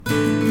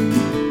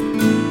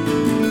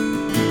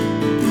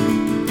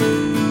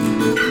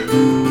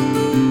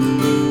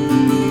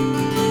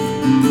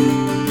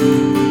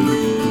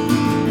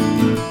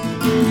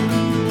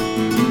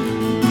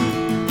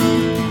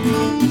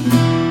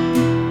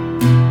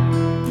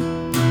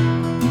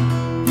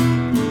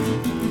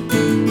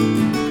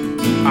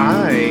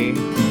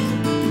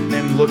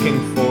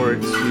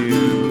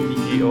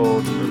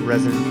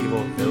Resident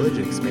Evil Village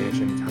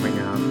expansion coming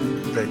out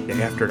the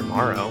day after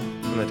tomorrow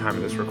from the time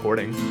of this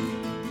recording.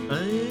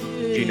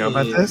 Do you know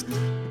about Hey. this?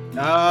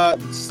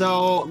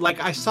 So like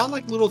I saw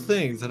like little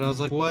things and I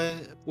was like,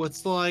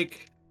 what's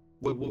like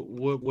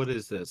what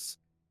is this?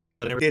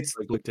 I never It's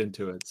like looked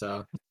into it,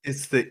 so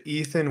it's the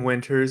Ethan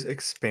Winters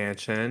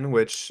expansion,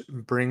 which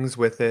brings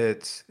with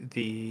it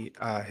the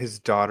his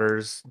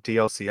daughter's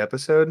DLC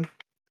episode,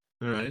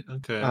 all right,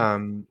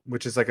 okay.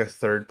 which is like a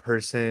third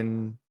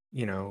person,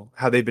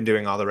 how they've been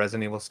doing all the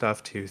Resident Evil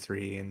stuff, 2,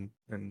 3,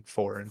 and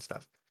 4 and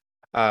stuff.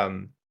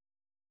 Um,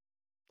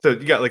 so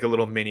you got like a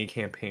little mini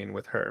campaign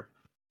with her.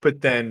 But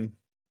then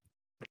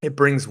it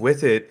brings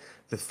with it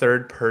the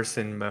third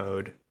person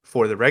mode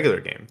for the regular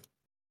game.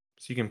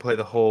 So you can play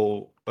the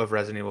whole of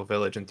Resident Evil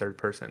Village in third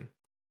person.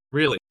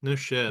 Really? No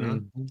shit, huh?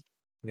 Mhm.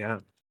 Yeah.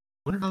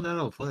 Wonder how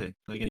that'll play.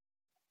 Like any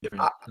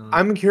I, different.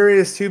 I'm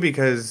curious too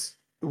because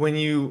when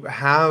you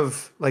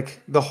have like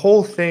the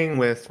whole thing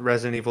with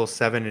Resident Evil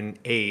 7 and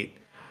 8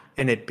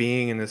 and it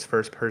being in this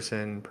first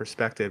person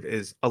perspective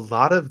is a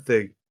lot of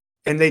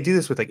and they do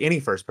this with like any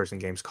first person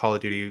games, Call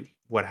of Duty,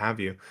 what have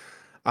you.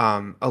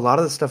 A lot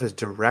of the stuff is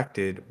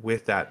directed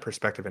with that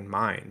perspective in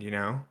mind, you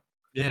know?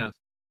 Yeah.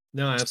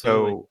 No,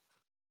 absolutely. So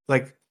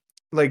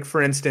like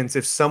for instance,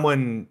 if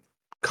someone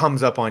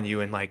comes up on you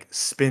and like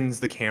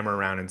spins the camera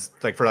around and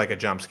like for like a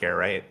jump scare,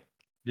 right?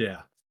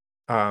 Yeah.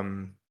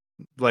 Um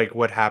like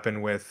what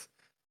happened with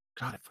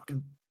God, I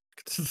fucking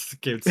this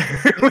game's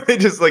they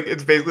just like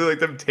it's basically like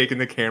them taking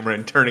the camera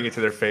and turning it to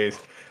their face.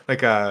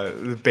 Like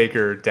the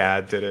Baker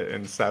dad did it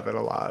in Seven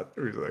a lot.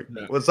 He's like,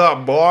 yeah. "What's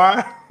up,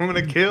 boy? I'm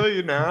gonna kill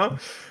you now."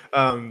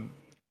 Um,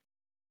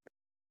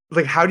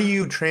 like, how do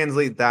you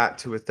translate that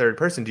to a third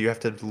person? Do you have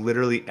to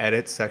literally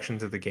edit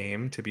sections of the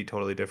game to be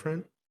totally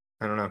different?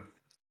 I don't know.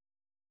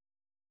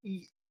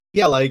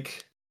 Yeah,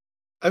 like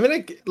I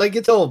mean like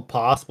it's all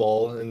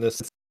possible in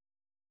this.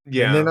 And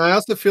then Yeah, I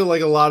also feel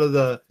like a lot of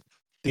the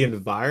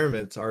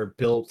environments are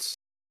built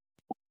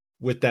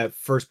with that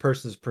first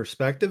person's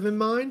perspective in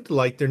mind.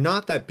 Like they're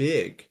not that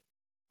big,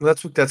 well,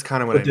 that's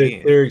kind of what I but they're,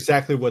 mean. they're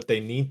exactly what they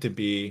need to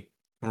be.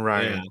 Yeah,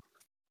 Right.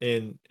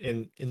 in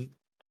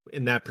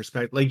that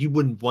perspective, like you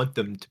wouldn't want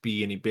them to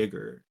be any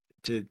bigger.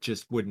 It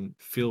just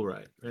wouldn't feel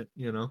right,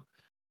 you know?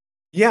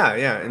 Yeah,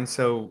 yeah. And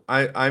so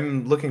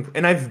I'm looking,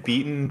 and I've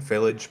beaten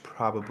Village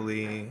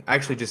probably. I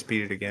actually just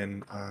beat it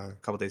again a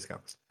couple days ago.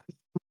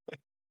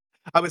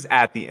 I was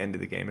at the end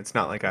of the game. It's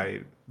not like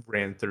I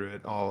ran through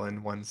it all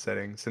in one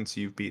setting since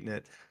you've beaten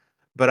it.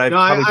 But No,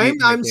 I've probably beaten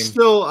that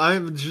game.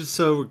 I'm just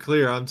so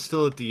clear. I'm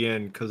still at the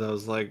end because I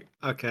was like,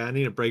 okay, I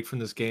need a break from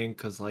this game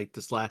because like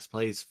this last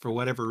place for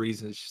whatever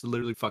reason it's just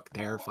literally fucking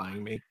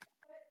terrifying me.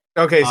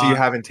 Okay, so you Uh,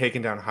 haven't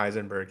taken down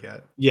Heisenberg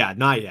yet. Yeah,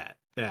 not yet.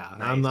 Yeah,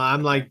 I'm Nice. I'm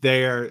Okay. like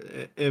there.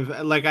 If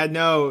like I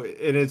know,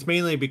 and it's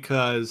mainly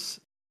because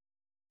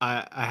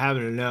I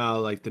happen to know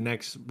like the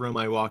next room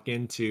I walk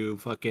into,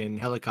 fucking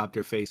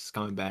helicopter face is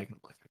coming back, and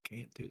I'm like, I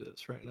can't do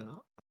this right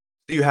now.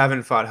 You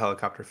haven't fought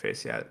Helicopter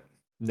Face yet.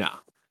 No,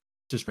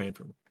 just ran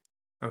from.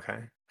 Okay.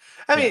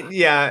 I Yeah, mean,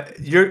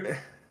 yeah,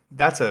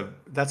 that's a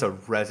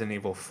Resident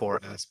Evil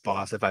 4S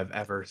boss if I've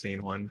ever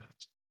seen one.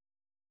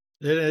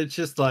 it's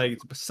just like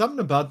something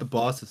about the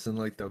bosses and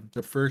like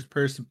the first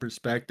person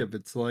perspective.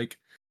 It's like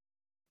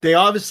they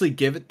obviously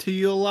give it to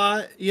you a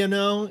lot, you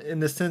know, in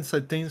the sense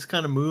that things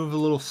kind of move a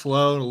little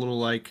slow and a little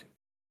like,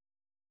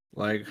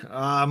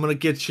 I'm gonna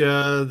get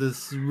you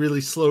this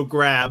really slow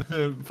grab,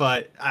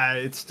 but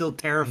it's still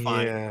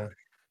terrifying. Yeah.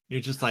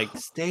 You're just like,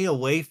 stay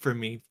away from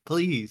me,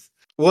 please.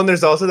 Well, and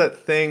there's also that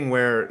thing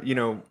where,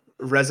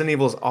 Resident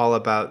Evil's all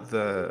about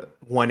the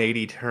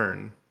 180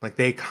 turn. Like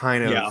they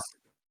kind Yeah, of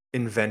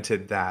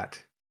invented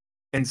that.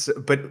 And so,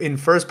 but in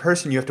first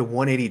person, you have to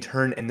 180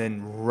 turn and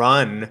then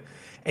run,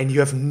 and you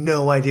have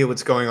no idea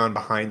what's going on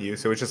behind you.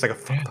 So it's just like a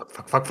fuck,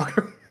 fuck, fuck, fuck,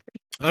 fuck.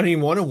 I don't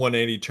even want a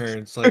 180 turn.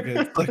 It's like I'm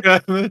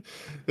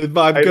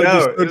I gonna be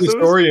know. so It's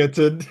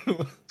disoriented.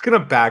 gonna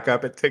back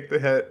up and take the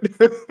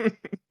hit.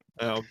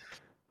 Oh,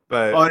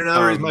 But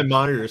another reason my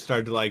monitor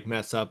started to like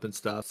mess up and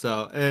stuff.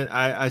 So, and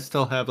I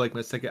still have like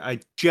my second. I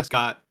just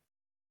got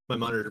my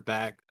monitor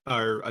back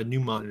or a new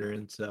monitor,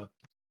 and so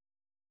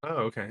oh,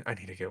 okay. I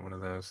need to get one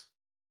of those.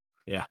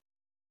 yeah,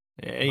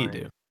 yeah, you My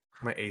do.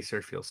 my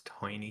Acer feels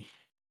tiny.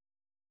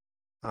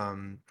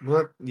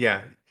 Well,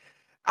 yeah.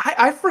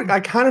 I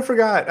kind of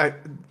forgot.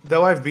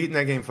 Though I've beaten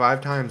that game 5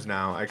 times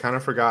now. I kind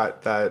of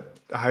forgot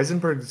that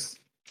Heisenberg's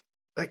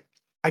like.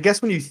 I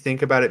guess when you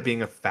think about it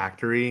being a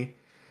factory,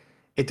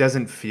 it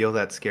doesn't feel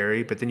that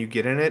scary. But then you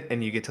get in it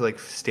and you get to like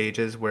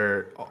stages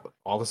where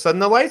all of a sudden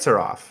the lights are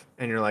off,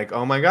 and you're like,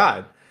 "Oh my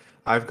god,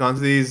 I've gone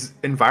to these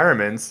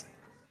environments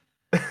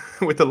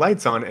with the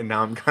lights on, and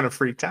now I'm kind of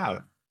freaked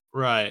out."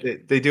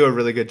 Right. They do a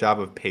really good job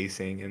of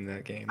pacing in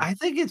that game. I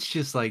think it's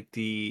just like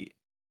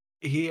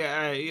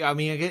I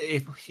mean,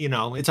 if you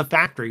know, it's a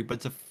factory, but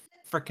it's a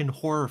freaking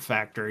horror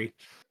factory.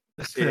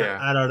 Yeah.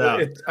 I don't Well,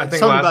 know. I think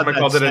Something last about time I that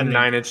called it a setting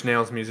Nine Inch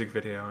Nails music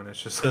video, and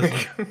it's just doesn't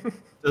like,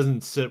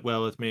 doesn't sit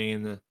well with me,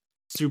 and the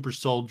super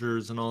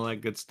soldiers and all that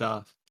good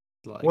stuff.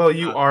 Like, well,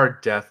 you are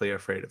deathly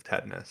afraid of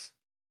tetanus.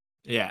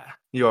 Yeah,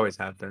 You always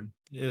have been.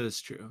 it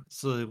is true.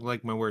 It's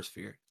like my worst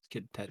fear,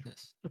 kid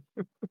tetanus.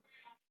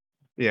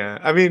 Yeah,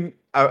 I mean,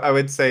 I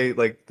would say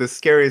like the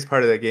scariest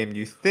part of that game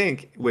you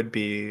think would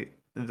be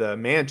the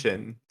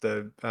mansion,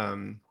 the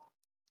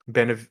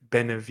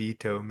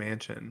Benevito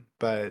mansion,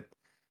 but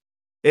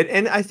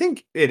and I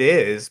think it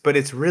is, but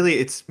it's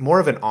more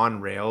of an on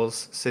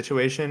rails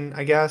situation,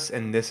 I guess,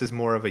 and this is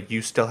more of a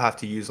you still have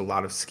to use a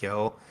lot of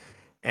skill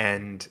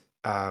and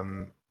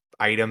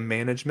item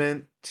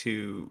management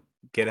to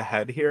get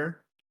ahead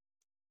here.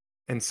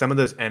 And some of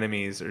those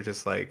enemies are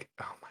just like,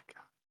 oh my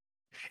god.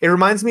 It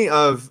reminds me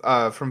of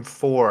from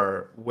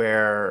 4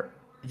 where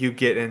you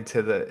get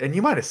into and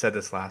you might have said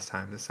this last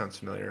time. This sounds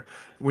familiar.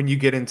 When you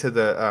get into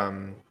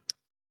the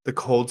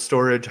cold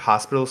storage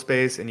hospital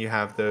space and you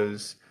have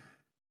those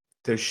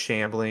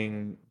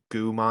shambling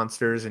goo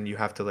monsters and you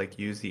have to like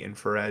use the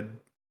infrared Oh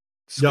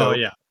scope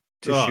yeah.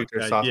 to Oh shoot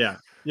their yeah, sauce. yeah.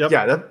 Yep.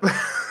 Yeah, that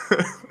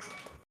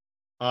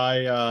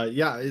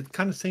Yeah, it's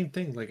kind of same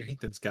thing. Like I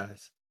hate those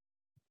guys.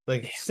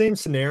 Like yeah. same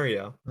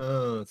scenario.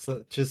 It's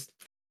just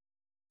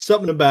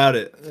something about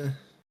it.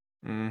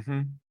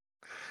 Hmm.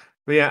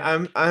 But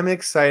yeah, I'm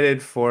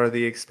excited for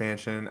the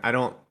expansion. I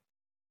don't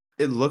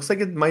It looks like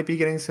it might be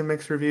getting some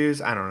mixed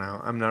reviews. I don't know.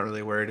 I'm not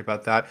really worried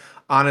about that.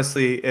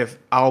 Honestly, if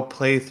I'll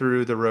play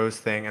through the Rose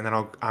thing and then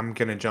I'm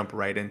gonna jump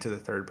right into the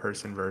third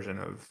person version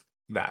of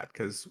that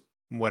because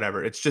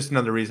whatever. It's just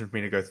another reason for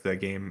me to go through that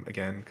game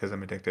again because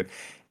I'm addicted.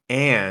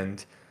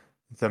 And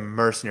the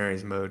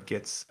mercenaries mode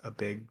gets a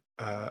big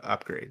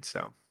upgrade.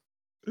 So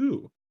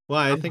Ooh. Well,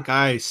 I I'm think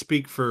I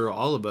speak for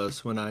all of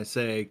us when I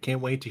say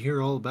can't wait to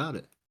hear all about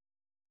it.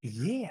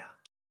 yeah.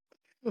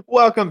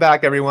 Welcome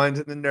back, everyone,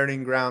 to the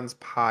Nerding Grounds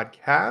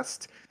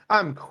podcast.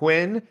 I'm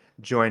Quinn,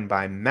 joined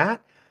by Matt.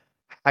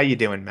 How you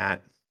doing,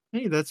 Matt?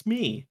 Hey, that's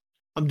me.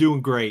 I'm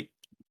doing great.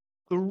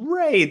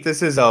 Great.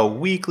 This is a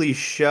weekly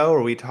show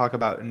where we talk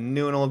about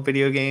new and old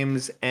video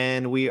games,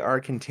 and we are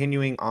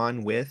continuing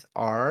on with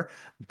our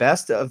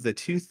best of the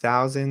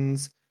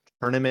 2000s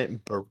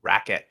tournament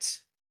bracket.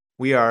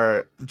 We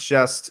are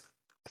just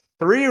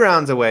 3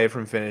 rounds away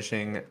from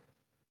finishing,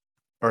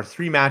 or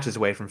 3 matches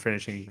away from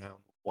finishing round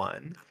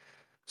 1.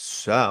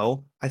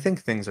 So I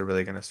think things are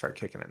really going to start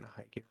kicking into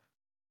high gear.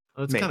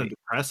 That's kind of Maybe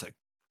depressing.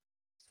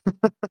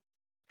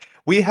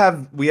 we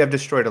have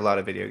destroyed a lot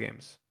of video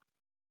games.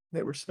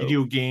 They were so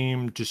Video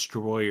game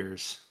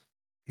destroyers.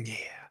 yeah.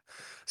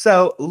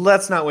 So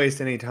let's not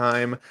waste any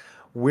time.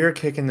 We're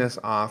kicking this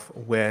off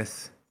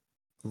with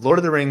Lord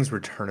of the Rings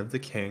Return of the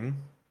King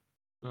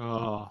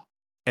Oh,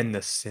 and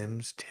The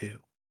Sims 2.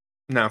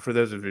 Now, for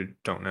those of you who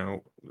don't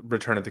know,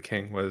 Return of the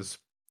King was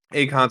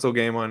a console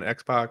game on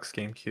Xbox,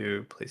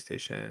 GameCube,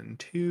 PlayStation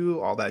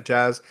 2, all that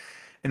jazz.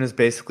 And it was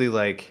basically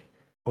like,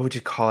 what would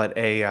you call it?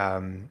 A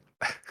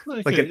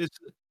like like an it's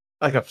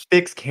like a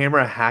fixed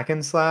camera hack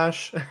and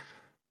slash.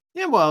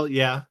 yeah. Well,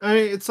 yeah. I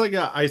mean, it's like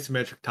a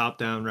isometric top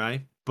down,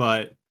 right?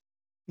 But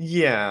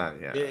Yeah,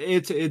 yeah.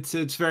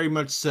 it's very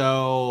much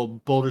so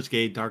Baldur's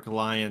Gate, Dark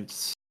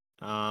Alliance,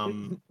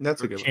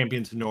 That's a or good one.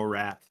 Champions of No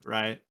Wrath,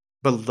 right?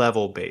 But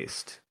level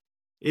based.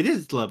 It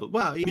is level.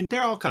 Well, I mean,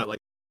 they're all kind of like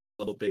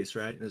level based,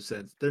 right? In a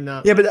sense, they're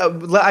not Yeah, like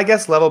but I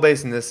guess level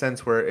based in this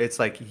sense where it's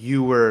like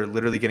you were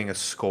literally getting a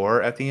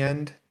score at the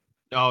end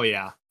oh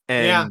yeah,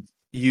 yeah, and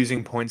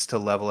using points to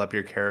level up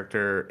your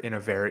character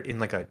in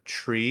like a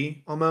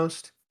tree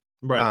almost.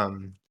 right.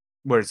 Um,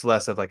 where it's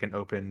less of like an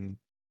RPG,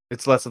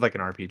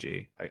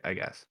 I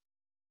guess.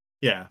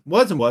 Yeah,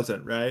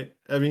 wasn't, right?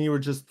 I mean, you were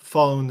just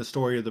following the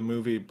story of the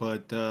movie,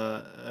 but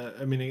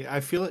I mean,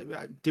 I feel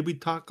like did we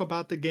talk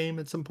about the game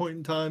at some point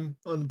in time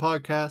on the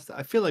podcast?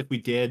 I feel like we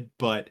did,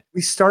 but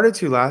We started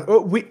to last.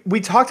 Oh, we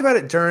talked about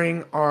it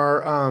during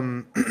our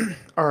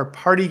our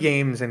party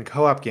games and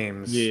co-op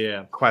games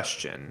yeah,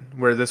 question,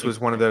 where this like was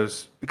one of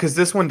those because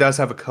this one does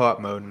have a co-op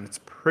mode and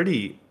it's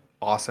pretty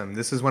awesome.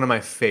 This is one of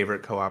my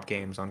favorite co-op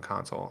games on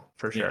console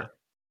for yeah. sure.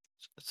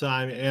 So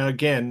I mean, and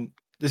again,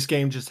 this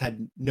game just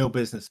had no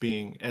business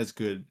being as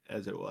good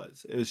as it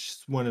was. It was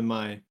just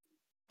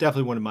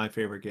definitely one of my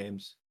favorite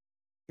games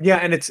Yeah,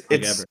 and it's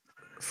like it's ever.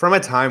 from a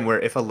time where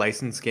if a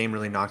licensed game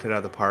really knocked it out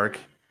of the park,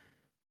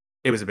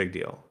 it was a big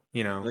deal,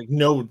 you know. Like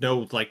no,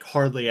 like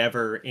hardly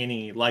ever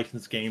any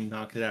licensed game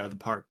knocked it out of the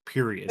park.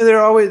 Period. And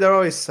they're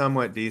always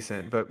somewhat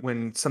decent, but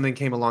when something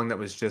came along that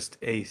was just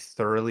a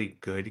thoroughly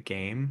good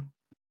game,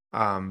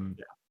 um,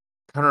 Yeah,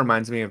 kind of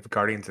reminds me of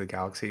Guardians of the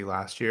Galaxy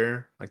last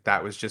year. Like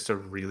that was just a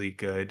really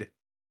good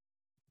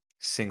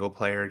single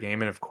player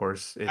game, and of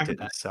course, it I heard that.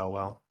 didn't sell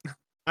well.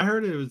 I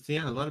heard it was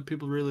yeah. A lot of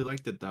people really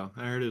liked it though.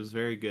 I heard it was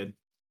very good.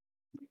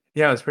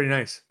 Yeah, it was pretty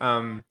nice.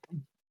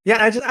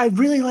 Yeah, I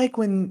really like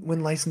when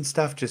licensed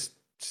stuff just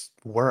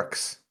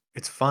works.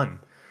 It's fun.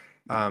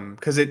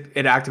 Because it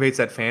activates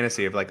that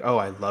fantasy of like, oh,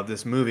 I love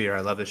this movie or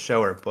I love this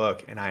show or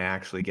book, and I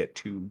actually get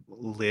to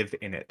live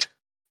in it.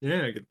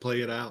 Yeah, I could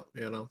play it out.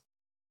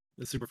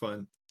 It's super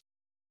fun.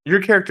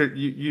 Your character,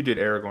 you did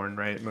Aragorn,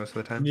 right? Most of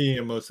the time.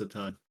 Yeah, most of the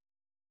time.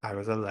 I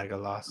was a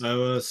Legolas.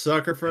 I'm a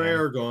sucker for Man.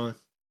 Aragorn.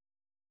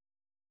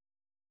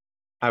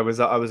 I was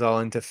all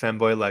into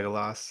femboy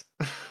Legolas.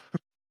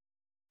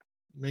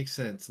 Makes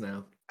sense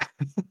now.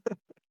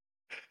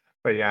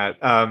 But yeah,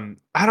 I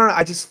don't know.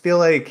 I just feel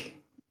like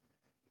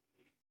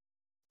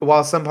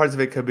while some parts of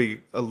it could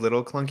be a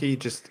little clunky,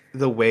 just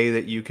the way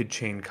that you could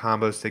chain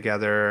combos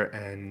together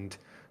and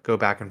go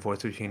back and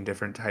forth between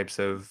different types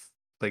of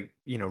like,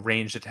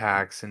 ranged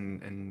attacks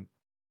and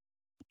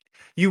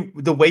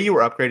the way you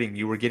were upgrading,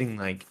 you were getting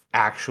like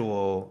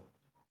actual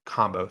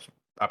combos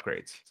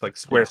upgrades. It's like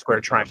square, Yeah.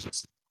 square,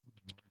 triangles.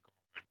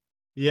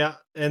 Yeah,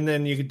 and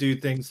then you could do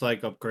things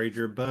like upgrade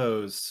your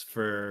bows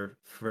for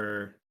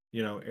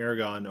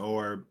Aragon,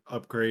 or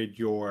upgrade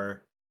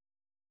your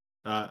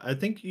I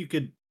think you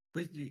could,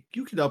 but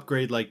you could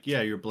upgrade, like,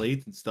 yeah, your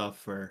blades and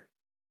stuff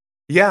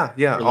Yeah,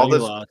 yeah. for All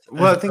those. Legolas,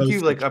 Well, as I think you opposed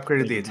to like just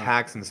upgraded the upgrading buff.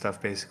 attacks and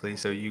stuff basically,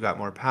 so you got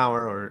more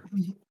power, or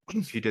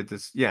if you did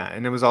this, yeah,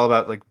 and it was all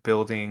about like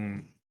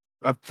building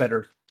a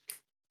better.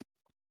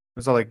 It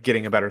was all like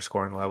getting a better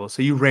scoring level.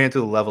 So you ran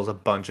through the levels a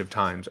bunch of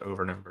times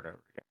over and over and over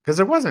again. Because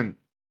there wasn't.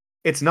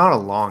 It's not a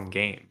long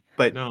game,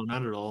 but No,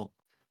 not at all.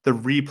 the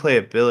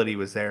replayability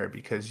was there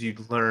because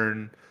you'd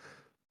learn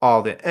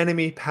all the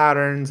enemy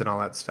patterns and all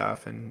that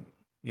stuff, and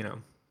you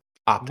know,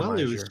 Well,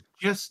 it optimize was your.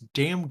 just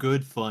damn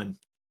good fun.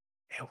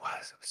 It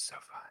was. It was so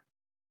fun.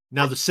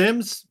 Now, The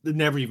Sims, they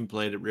never even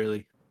played it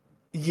really.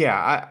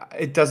 Yeah,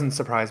 it doesn't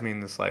surprise me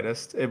in the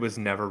slightest. It was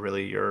never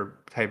really your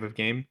type of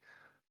game.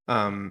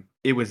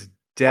 It was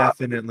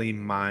definitely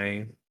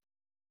my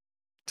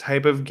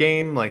type of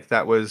game. Like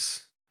that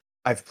was,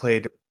 I've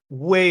played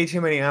way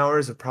too many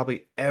hours of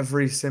probably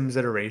every Sims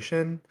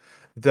iteration,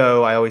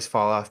 though I always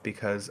fall off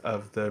because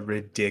of the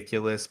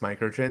ridiculous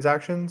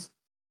microtransactions.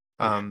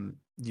 Yeah.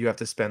 You have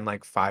to spend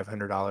like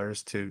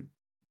 $500 to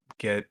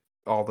get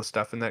all the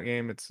stuff in that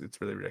game. It's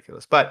really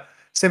ridiculous. But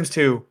Sims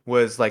 2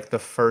 was like the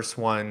first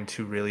one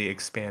to really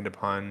expand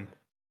upon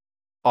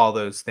all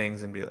those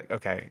things and be like,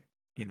 okay,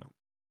 you know,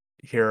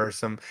 here are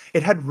some.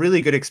 It had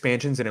really good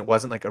expansions and it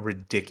wasn't like a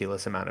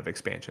ridiculous amount of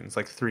expansions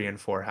like 3 and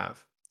 4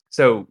 have.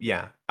 So,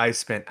 yeah, I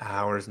spent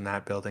hours in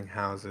that building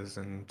houses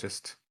and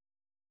just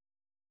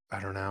I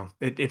don't know.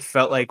 It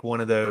felt like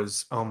one of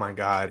those, oh my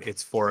God,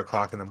 it's 4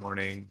 o'clock in the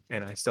morning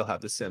and I still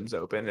have the Sims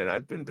open and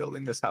I've been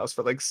building this house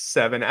for like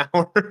 7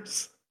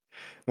 hours.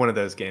 One of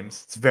those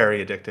games. It's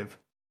very addictive.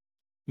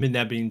 I mean,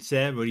 that being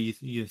said, what do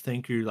you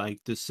think, you're like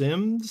The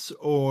Sims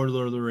or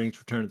Lord of the Rings: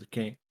 Return of the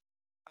King?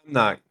 I'm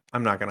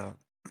not gonna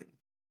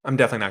I'm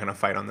definitely not gonna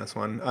fight on this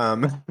one.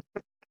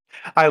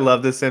 I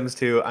love The Sims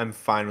too. I'm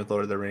fine with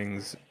Lord of the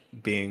Rings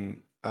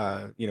being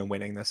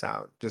winning this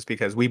out just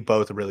because we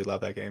both really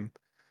love that game.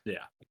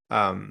 Yeah,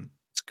 Um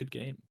it's a good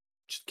game.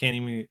 Just can't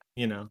even,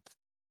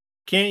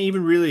 can't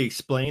even really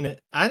explain it.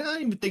 I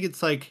don't even think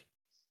it's like,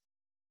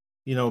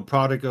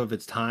 product of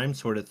its time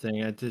sort of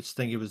thing. I just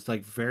think it was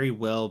like very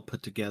well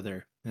put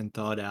together and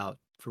thought out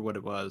for what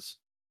it was.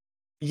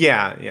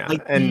 yeah, yeah.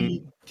 Like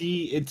And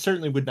it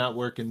certainly would not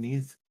work in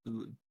these,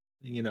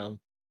 you know,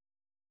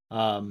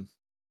 um,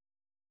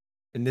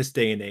 in this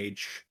day and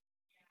age.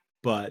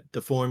 But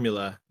the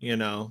formula,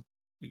 you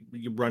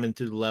run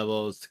into the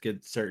levels to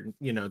get certain,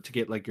 to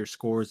get like your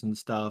scores and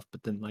stuff,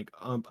 but then like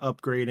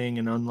upgrading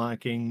and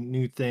unlocking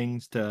new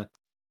things to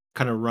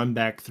kind of run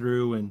back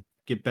through and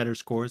get better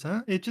scores.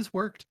 It just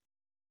worked.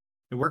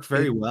 It worked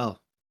very it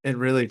well. it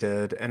really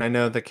did. And I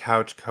know the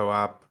couch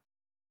co-op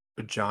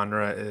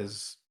genre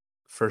is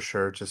for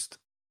sure just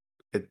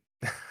it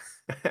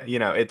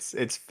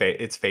it's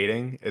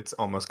fading. It's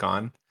almost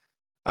gone.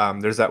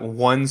 There's that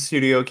one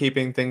studio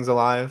keeping things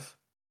alive,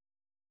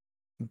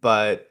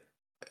 but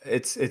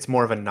it's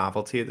more of a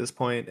novelty at this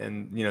point,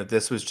 and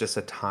this was just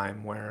a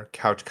time where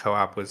couch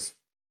co-op was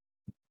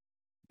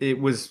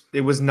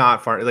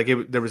not far, like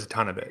there was a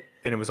ton of it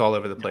and it was all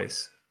over the Yeah,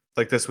 place.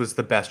 Like this was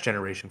the best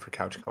generation for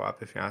couch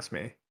co-op if you ask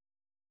me.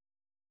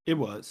 it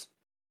was.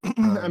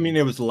 I mean,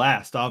 um it was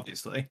last,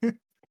 obviously.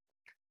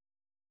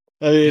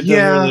 I mean, it doesn't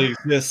yeah, really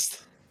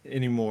exist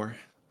anymore.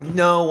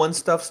 no, once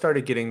stuff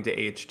started getting to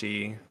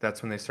HD,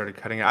 that's when they started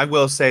cutting it. I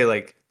will say,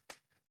 like,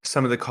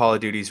 some of the Call of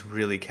Duties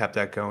really kept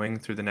that going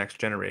through the next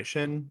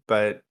generation,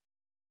 but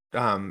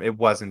it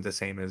wasn't the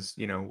same as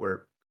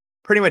where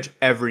pretty much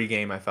every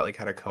game I felt like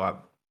had a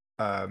co-op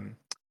um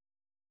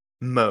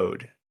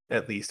mode,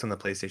 at least on the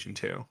PlayStation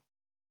 2.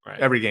 Right.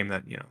 Every game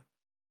that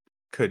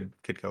could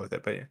go with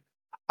it, but yeah,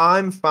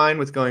 I'm fine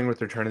with going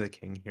with Return of the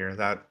King here.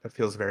 That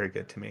feels very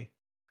good to me.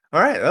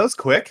 All right, that was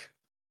quick,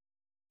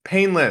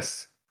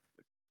 painless.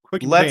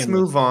 Quick and Let's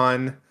painless. move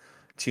on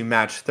to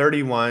match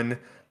 31,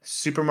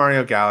 Super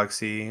Mario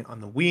Galaxy on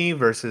the Wii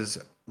versus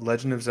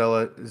Legend of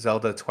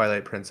Zelda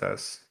Twilight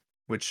Princess,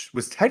 which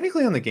was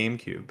technically on the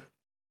GameCube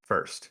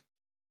first.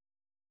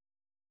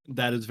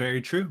 That is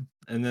very true.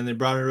 And then they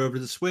brought it over to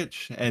the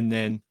Switch, and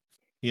then,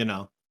 you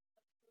know,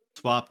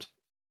 swapped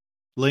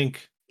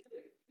Link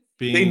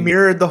They being,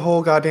 mirrored the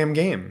whole goddamn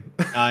game,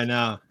 I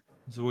know.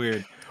 It's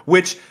weird.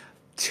 which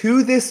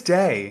to this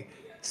day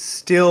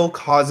still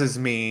causes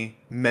me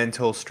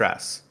mental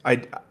stress.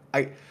 I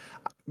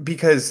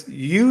because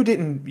you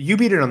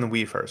beat it on the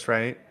Wii first,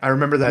 right? I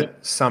remember Yep.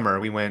 that summer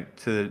we went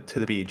to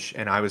the beach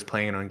and I was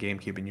playing it on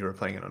GameCube and you were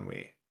playing it on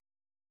Wii.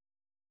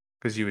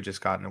 because you had just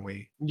gotten a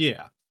Wii.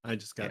 Yeah, I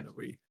just Yeah. got a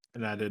Wii,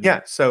 and I didn't.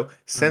 Yeah, so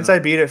since I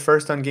beat it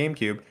first on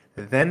GameCube,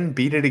 then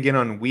beat it again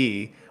on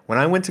Wii, when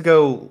I went to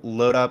go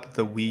load up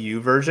the Wii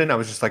U version, I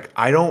was just like,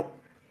 I don't.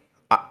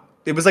 I,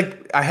 it was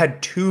like I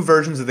had two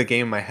versions of the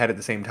game in my head at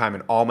the same time,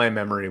 and all my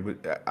memory was.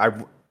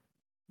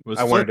 Was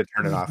I wanted to flipped.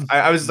 turn it off.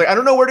 I was like, I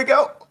don't know where to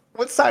go.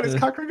 What side is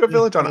Kakariko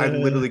Village on? I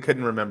literally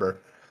couldn't remember.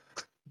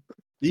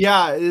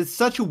 Yeah, it's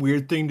such a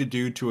weird thing to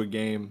do to a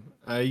game.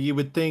 You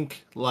would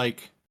think,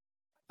 like,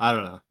 I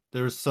don't know,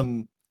 there's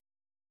some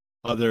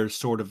other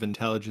sort of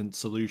intelligent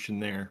solution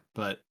there,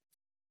 but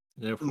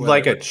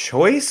Like a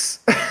choice?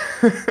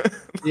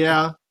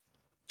 yeah,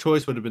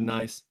 choice would have been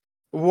nice.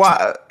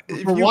 Why?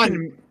 If For you one,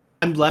 can,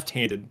 I'm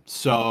left-handed,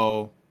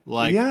 so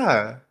like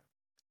yeah.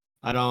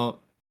 I don't,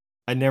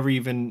 I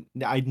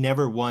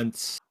never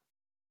once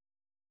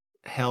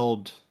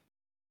held.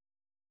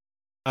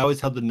 I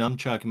always held the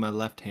nunchuck in my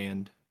left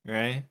hand,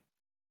 right?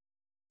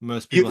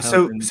 Most people You held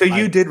it so in so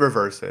you right. did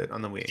reverse it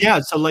on the Wii.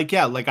 Yeah, so like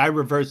I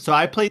reversed. So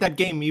I played that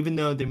game even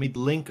though they made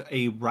Link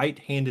a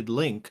right-handed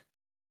Link.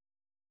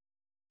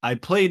 I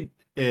played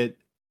it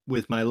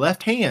with my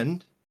left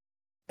hand,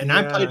 and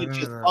I played it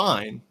just Yeah.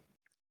 fine.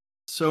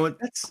 So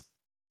That's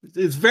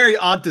it's a very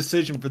odd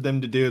decision for them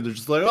to do. They're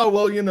just like, oh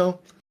well,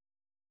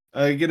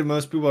 I get it.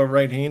 Most people are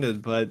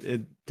right-handed, but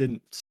it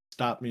didn't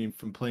stop me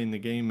from playing the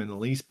game in the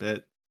least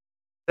bit.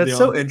 that's The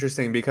so only,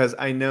 interesting because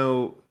I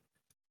know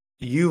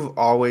you've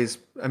always,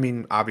 I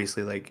mean,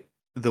 obviously, like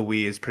the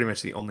Wii is pretty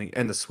much the only,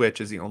 and the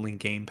Switch is the only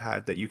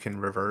gamepad that you can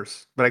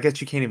reverse. But I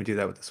guess you can't even do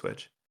that with the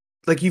Switch.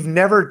 Like you've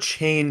never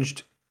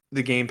changed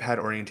the gamepad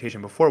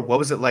orientation before. What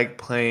was it like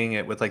playing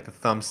it with like the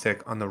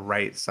thumbstick on the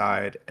right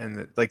side?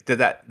 And like, did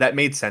that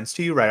made sense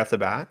to you right off the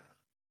bat?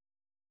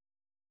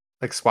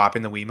 Like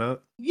swapping the Wiimote?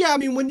 yeah, I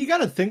mean, when you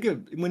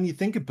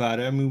think about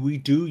it, I mean, we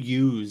do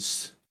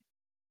use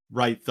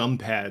right thumb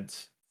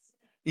pads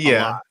a lot,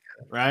 Yeah.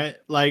 right?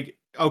 Like,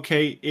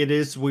 okay, it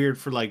is weird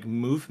for like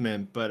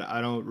movement, but I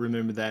don't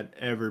remember that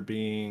ever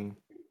being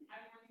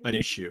an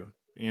issue,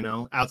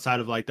 outside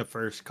of like the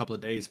first couple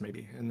of days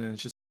maybe. And then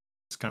it's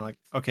kind of like,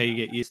 okay, you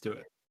get used to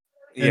it.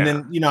 And Yeah.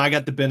 then, I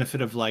got the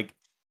benefit of like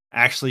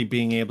actually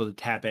being able to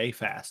tap A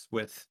fast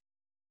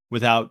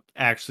without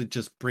actually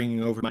just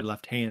bringing over my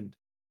left hand.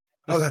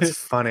 Oh, that's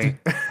funny.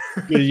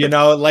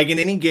 Like in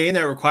any game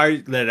that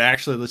requires that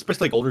actually,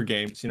 especially like older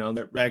games,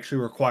 that actually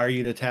require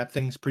you to tap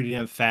things pretty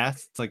damn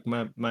fast. It's like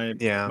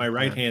Yeah, my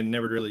right yeah. hand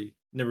never really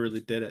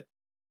did it. To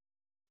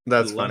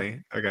That's the left.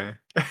 funny. Okay.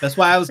 That's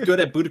why I was good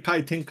at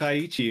Budokai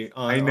Tenkaichi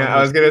I know. on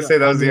I was gonna say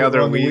that on was the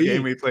other the Wii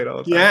game Wii. we played all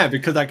the time. Yeah,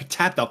 because I could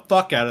tap the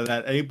fuck out of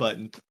that A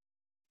button.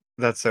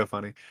 That's so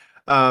funny.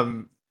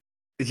 Um,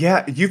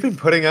 yeah, you've been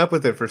putting up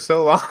with it for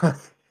so long.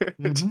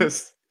 Hmm.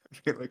 Just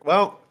being like,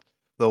 well,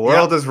 the Yeah,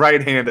 world is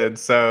right-handed,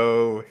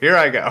 so here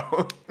I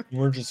go.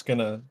 we're just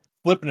gonna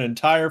flip an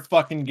entire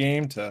fucking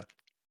game to.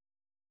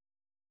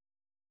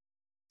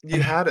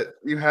 You had it.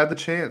 You had the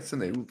chance,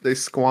 and they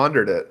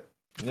squandered it.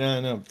 Yeah, I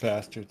know,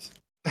 bastards.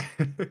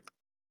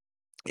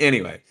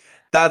 Anyway,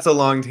 that's a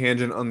long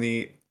tangent on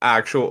the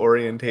actual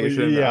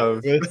orientation Yeah.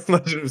 of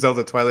Legend of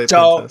Zelda: Twilight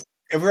So Princess.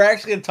 if we're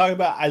actually gonna talk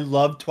about, I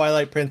love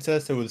Twilight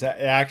Princess. It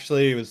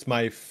was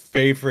my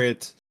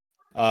favorite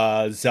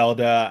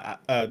Zelda.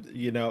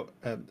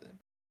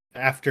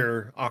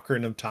 After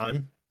Ocarina of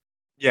Time,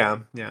 Yeah,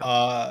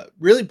 yeah.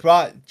 really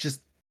brought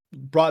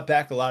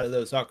back a lot of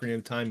those Ocarina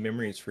of Time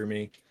memories for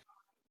me.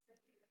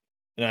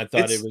 And I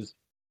thought it It's was,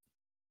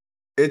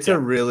 it's yeah,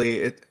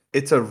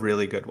 it's a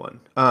really good one.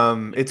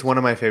 It's one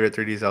of my favorite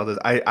 3D Zeldas.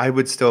 I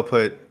would still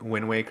put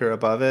Wind Waker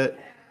above it,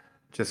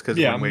 just because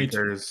yeah, Wind me too.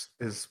 Waker is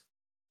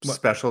What?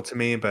 special to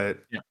me. But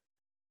Yeah,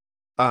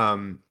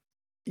 um,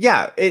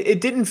 yeah,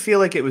 it didn't feel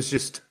like it was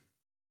just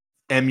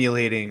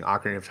emulating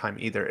Ocarina of Time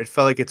either. It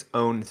felt like its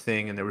own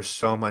thing, and there was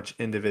so much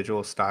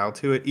individual style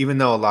to it. Even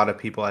though a lot of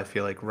people, I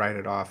feel like, write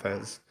it off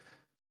as,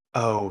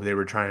 oh, they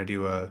were trying to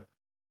do a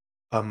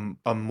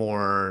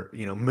more,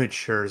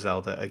 mature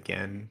Zelda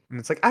again. And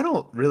it's like I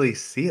don't really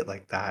see it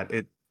like that.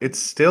 It's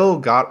still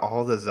got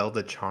all the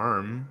Zelda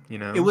charm.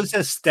 it was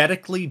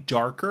aesthetically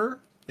darker,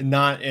 and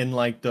not in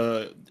like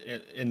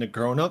in the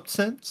grown up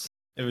sense.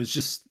 It was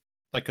just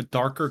like a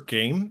darker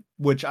game,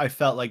 which I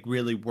felt like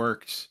really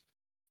worked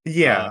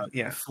Yeah,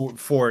 yeah.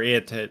 for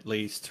it at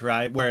least,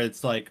 right? Where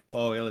it's like,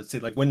 oh yeah, let's see,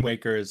 like Wind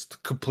Waker is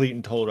complete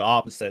and total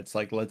opposites.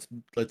 Like let's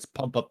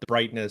pump up the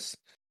brightness,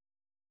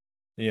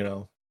 you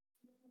know.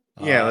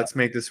 Yeah, Uh let's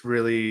make this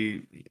really,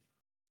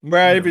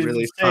 right, but if you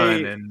really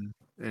fun say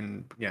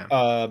and yeah.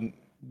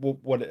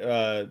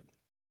 what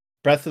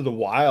Breath of the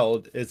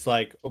Wild, it's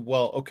like,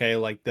 well, okay,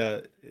 like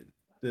the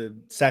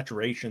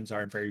saturations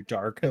aren't very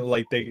dark,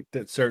 like they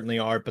that certainly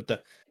are, but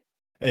the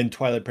in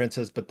Twilight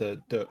Princess, but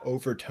the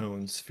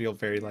overtones feel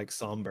very like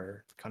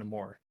somber, kind of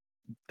more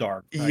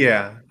dark, I guess.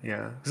 Yeah,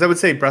 yeah. Because I would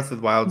say Breath of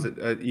the Wild's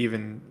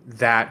even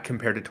that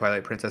compared to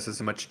Twilight Princess is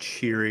a much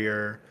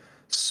cheerier,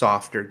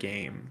 softer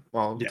game.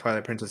 While Yeah,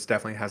 Twilight Princess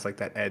definitely has like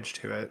that edge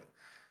to it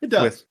it with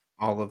does.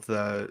 all of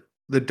the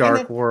In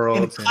dark a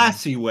worlds and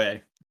classy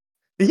way.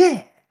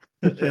 yeah.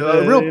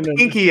 A real You know,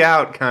 pinky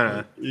out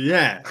kind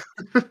yeah.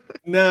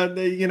 No,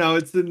 you know,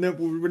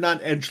 we're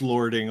not edge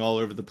lording all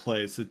over the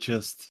place. It's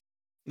just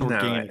of. No,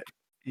 organic.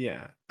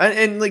 yeah,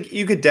 and like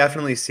you could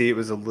definitely see it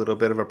was a little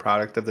bit of a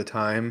product of the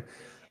time.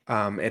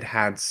 It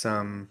had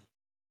some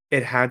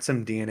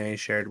DNA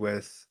shared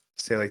with,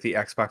 say, like the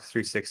Xbox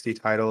 360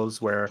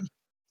 titles, where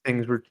they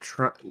were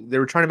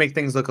trying to make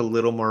things look a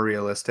little more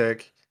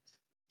realistic.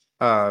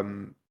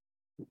 Um,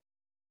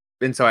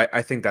 and so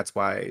I think that's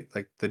why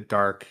like the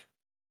dark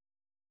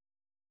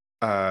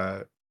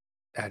uh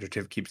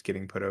adjective keeps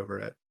getting put over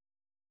it.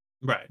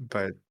 Right.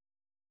 But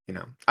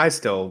I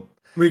still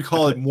We I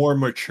call play it more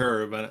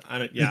mature, but I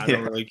don't. Yeah, I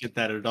don't yeah, really get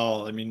that at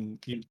all. I mean,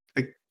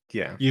 like,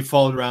 yeah. you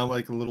followed around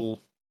like a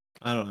little.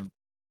 I don't know.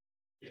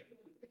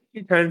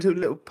 You turn into a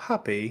little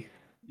puppy,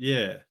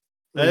 Yeah,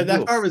 little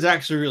that part wolf. was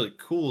actually really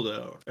cool,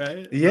 though. Right?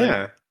 Like,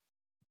 Yeah,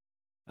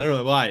 I don't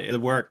know why it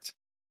worked.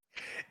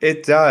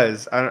 it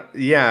does.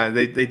 Yeah,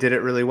 they did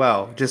it really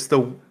well. Just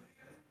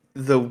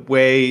the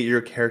way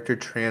your character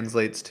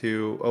translates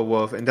to a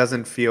wolf and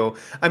doesn't feel.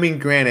 I mean,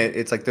 granted,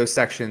 it's like those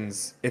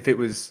sections. If it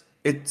was,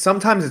 it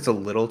sometimes it's a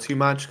little too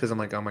much because I'm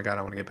like, oh my god,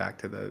 I want to get back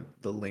to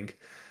the link.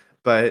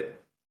 But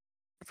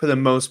for the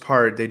most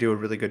part, they do a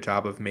really good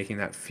job of making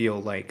that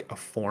feel like a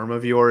form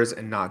of yours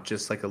and not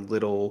just like a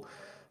little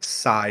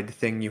side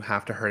thing you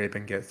have to hurry up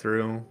and get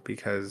through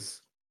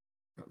because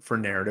for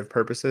narrative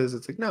purposes,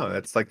 it's like no,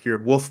 that's like your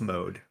wolf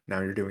mode. Now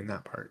you're doing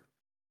that part.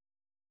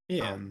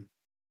 Yeah, Um,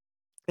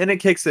 and it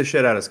kicks the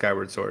shit out of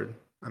Skyward Sword.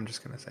 I'm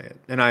just gonna say it.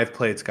 And I've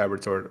played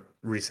Skyward Sword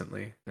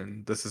recently,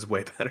 and this is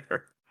way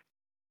better.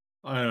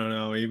 I don't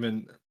know.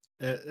 Even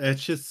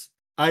it's just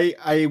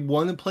I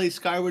want to play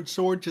Skyward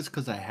Sword just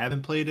because I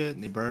haven't played it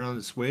and they burn on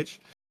the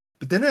Switch.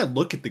 But then I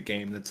look at the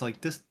game and it's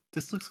like this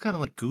looks kind of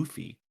like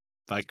Goofy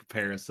by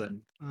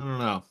comparison. I don't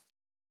know.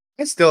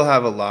 I still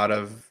have a lot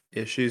of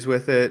issues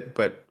with it,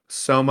 but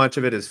so much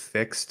of it is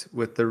fixed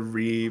with the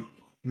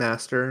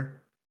remaster.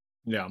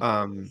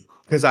 Yeah,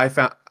 Because I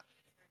found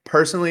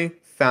personally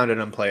found it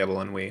unplayable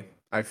on Wii.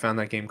 I found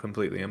that game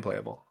completely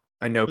unplayable.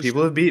 I know it's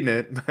people have beaten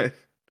it, but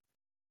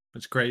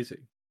it's crazy.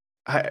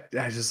 I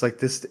just like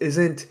this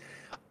isn't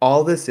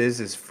all this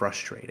is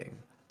frustrating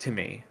to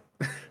me,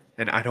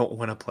 and I don't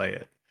want to play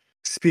it.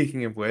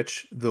 Speaking of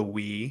which, the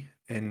Wii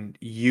and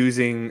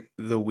using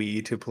the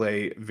Wii to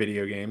play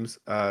video games,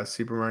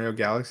 Super Mario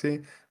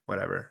Galaxy,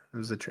 whatever.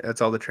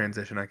 That's all the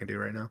transition I can do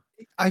right now.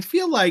 I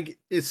feel like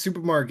it's Super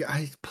Mario.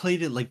 I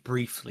played it like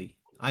briefly.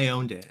 I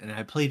owned it and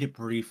I played it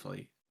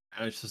briefly.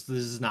 And it's just this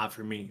is not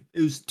for me.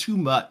 It was too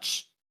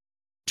much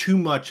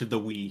of the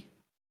Wii.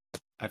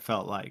 I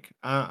felt like,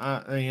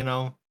 you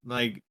know,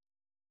 like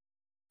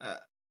uh,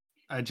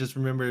 I just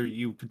remember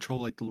you control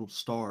like the little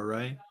star,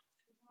 right?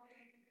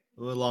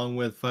 Along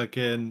with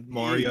fucking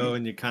Mario, Y-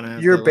 and you kind of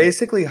have You're to like,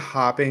 basically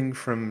hopping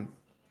from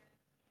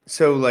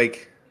so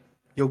like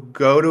you'll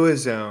go to a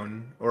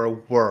zone or a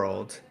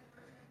world,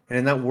 and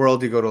in that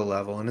world you go to a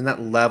level, and in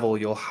that level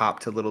you'll hop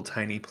to little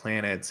tiny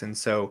planets, and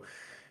so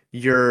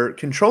you're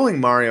controlling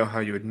Mario how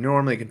you would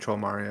normally control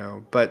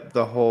Mario, but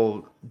the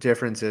whole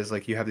difference is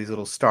like you have these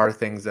little star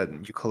things that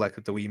you collect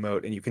with the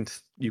Wiimote, and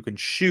you can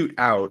shoot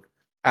out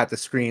at the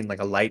screen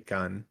like a light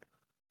gun,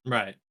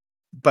 right,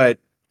 but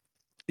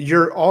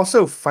you're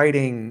also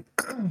fighting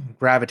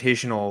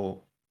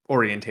gravitational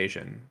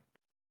orientation.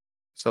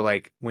 So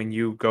like when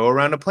you go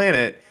around a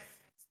planet,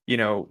 you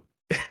know,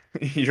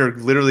 you're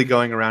literally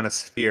going around a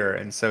sphere,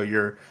 and so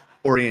your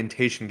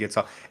orientation gets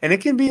off, and it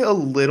can be a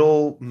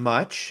little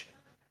much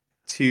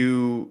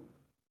to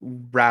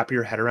wrap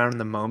your head around in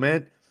the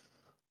moment.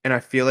 And I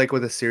feel like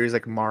with a series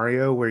like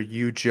Mario, where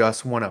you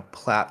just want to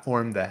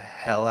platform the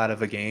hell out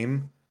of a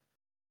game,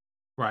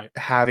 right.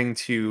 having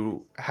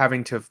to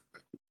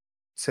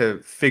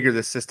figure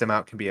the system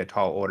out can be a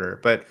tall order.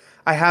 But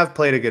I have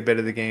played a good bit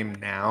of the game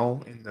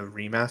now in the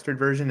remastered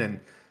version, and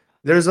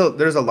there's a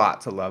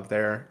lot to love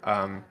there.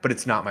 But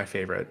it's not my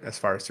favorite as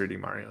far as 3D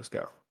Mario's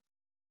go.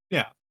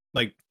 Yeah,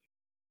 like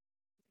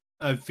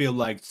I feel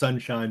like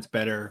Sunshine's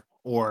better,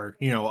 or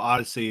you know,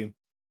 Odyssey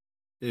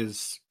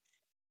is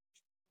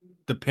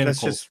the That's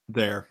pinnacle just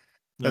there.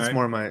 All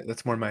right.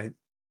 that's more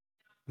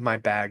my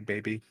bag,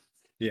 baby.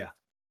 Yeah.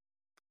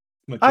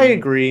 Much I your thing.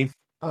 agree.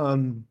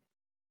 Um,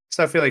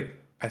 so I feel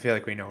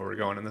like we know where we're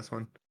going in this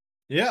one.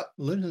 Yep.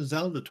 Legend of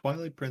Zelda: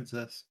 Twilight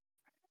Princess.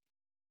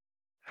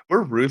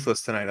 We're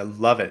ruthless tonight. I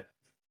love it.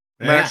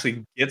 We might Yeah.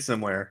 actually get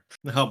somewhere.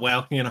 Oh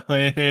well, you know,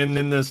 and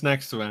then this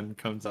next one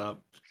comes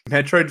up.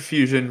 Metroid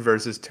Fusion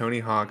versus Tony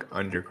Hawk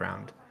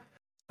Underground.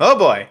 Oh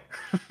boy.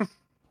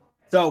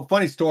 So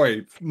funny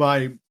story.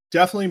 My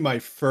definitely my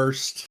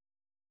first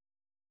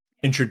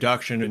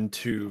introduction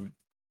into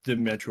the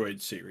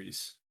Metroid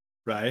series.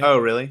 Right? Oh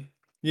really?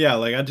 Yeah,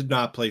 like I did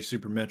not play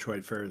Super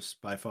Metroid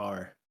first by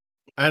far.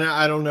 And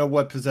I don't know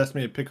what possessed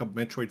me to pick up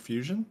Metroid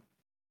Fusion.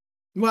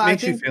 Well, I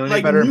Makes you think feel any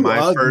like better? knew My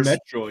of first,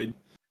 Metroid,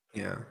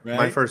 yeah, my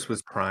right? first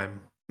was Prime.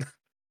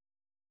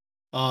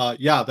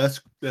 Yeah,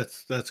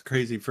 that's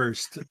crazy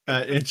first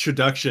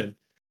introduction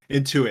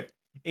into it.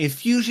 And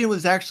Fusion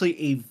was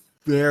actually a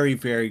very,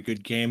 very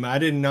good game. I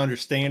didn't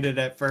understand it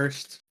at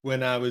first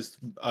when I was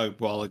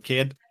a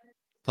kid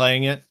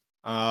playing it.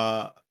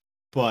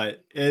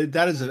 But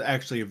that is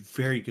actually a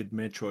very good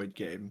Metroid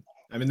game.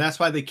 I mean, that's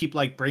why they keep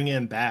like bringing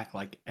him back,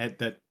 like at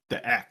the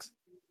X.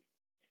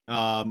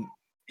 Um,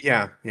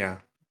 Yeah, yeah.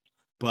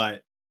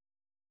 but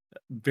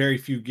very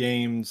few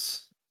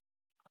games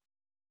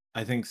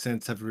I think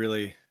since have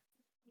really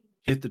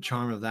hit the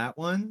charm of that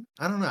one.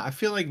 I don't know. I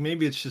feel like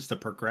maybe it's just the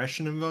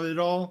progression of it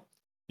all,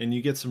 and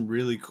you get some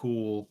really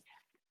cool,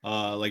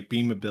 like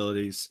beam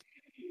abilities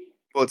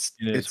Well,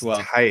 in it as it's well.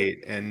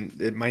 tight, and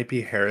it might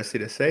be heresy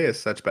to say as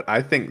such, but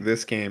I think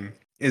this game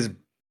is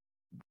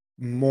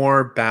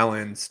more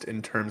balanced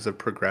in terms of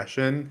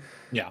progression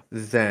Yeah,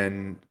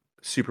 than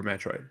Super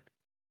Metroid.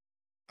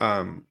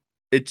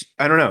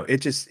 I don't know.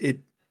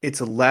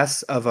 It's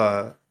less of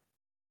a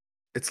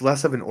it's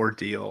less of an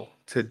ordeal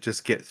to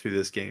just get through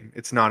this game.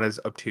 It's not as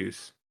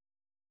obtuse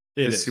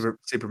it as is.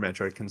 Super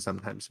Metroid can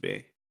sometimes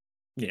be.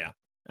 Yeah,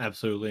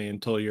 absolutely.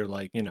 Until you're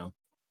like,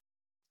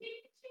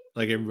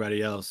 like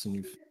everybody else, and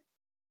you've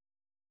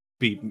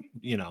beat,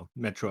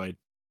 Metroid,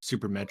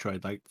 Super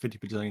Metroid, like 50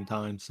 bajillion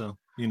times, so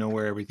you know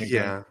where everything's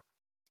at.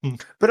 Yeah.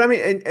 But I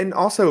mean, and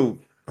also,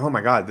 oh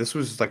my God, this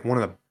was like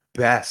one of the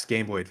best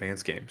Game Boy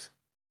Advance games.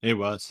 It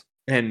was.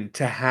 And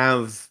to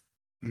have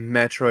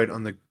Metroid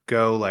on the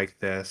go like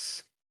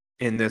this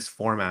in this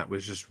format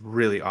was just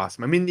really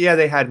awesome. I mean, yeah,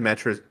 they had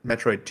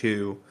Metroid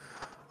 2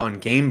 on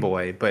Game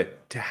Boy,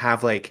 but to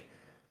have like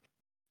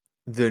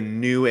the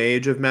new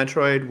age of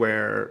Metroid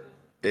where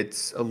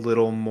it's a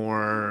little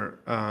more,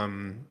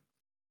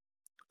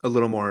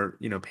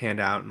 panned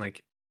out and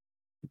like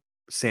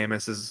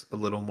Samus is a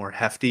little more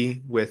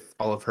hefty with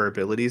all of her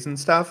abilities and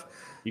stuff.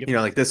 Yep.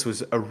 Like this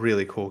was a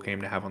really cool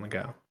game to have on the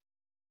go.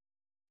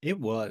 It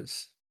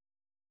was.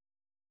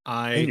 And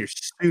I your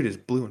suit is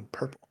blue and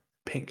purple,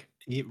 pink.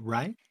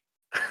 right?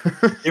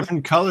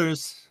 Different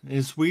colors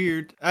is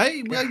weird. Well,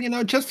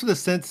 Yeah. just for the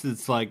sense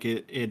it's like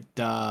it's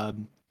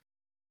kind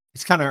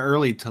of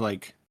early to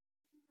like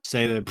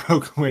say that it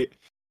broke away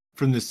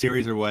from the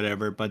series or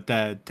whatever, but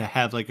that to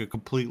have like a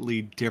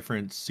completely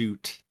different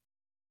suit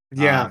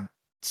Yeah. um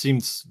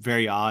seems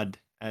very odd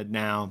at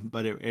now,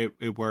 but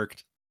it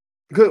worked.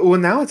 Good. Well,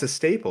 now it's a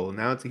staple.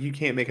 Now it's like you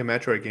can't make a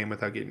Metroid game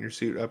without getting your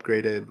suit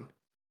upgraded Yeah.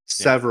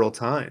 several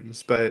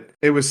times. But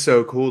it was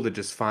so cool to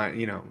just find,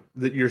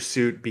 that your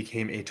suit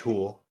became a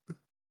tool.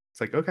 It's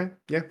like, okay,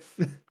 yeah,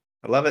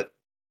 I love it.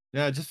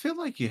 Yeah, I just feel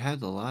like you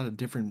had a lot of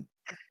different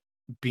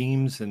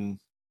beams and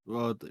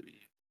well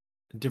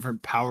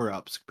different power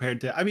ups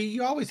compared to I mean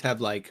you always have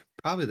like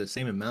probably the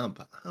same amount,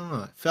 but I don't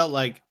know.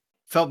 It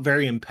felt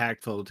very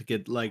impactful to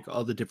get like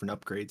all the different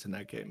upgrades in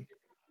that game.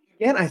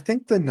 Yeah, and I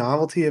think the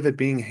novelty of it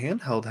being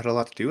handheld had a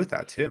lot to do with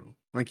that too.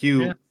 Like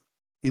Yeah.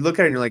 you look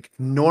at it and you're like,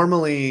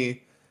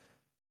 normally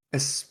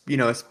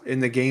in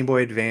the Game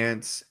Boy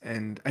Advance,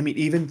 and I mean,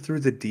 even through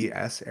the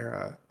DS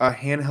era, a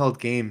handheld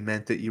game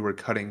meant that you were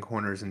cutting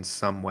corners in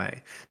some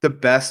way. The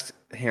best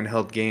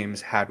handheld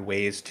games had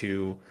ways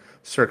to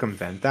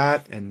circumvent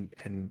that and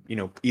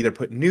either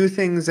put new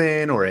things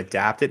in or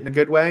adapt it in a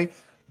good way.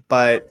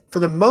 But for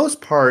the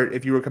most part,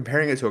 if you were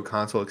comparing it to a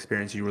console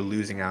experience, you were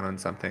losing out on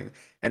something.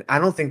 And I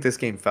don't think this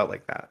game felt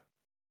like that.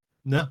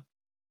 No.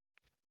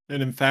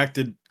 And in fact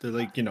it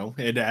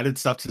added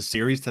stuff to the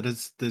series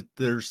that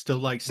they're still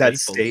like That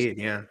staples. stayed,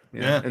 yeah,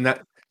 yeah, Yeah.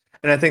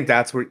 and I think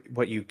that's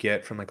what you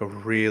get from, like, a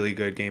really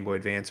good Game Boy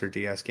Advance or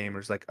DS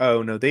gamers, like,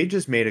 "Oh, no, they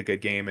just made a good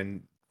game,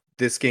 and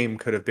this game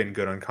could have been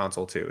good on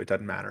console too, it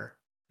doesn't matter."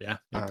 Yeah,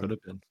 it could Um,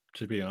 have been,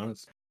 to be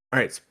honest.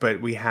 alright, but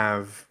we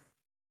have,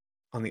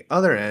 on the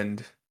other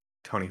end,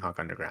 Tony Hawk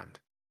Underground.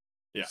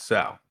 Yeah.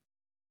 So,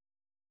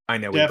 I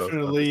know we both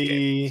love this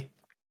game. Definitely.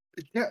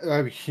 Yeah,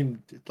 I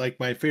mean like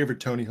my favorite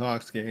Tony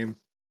Hawk's game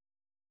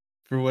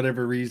for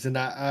whatever reason.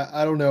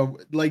 I don't know.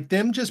 Like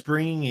them just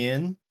bringing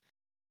in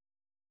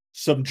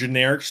some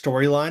generic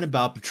storyline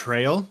about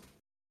betrayal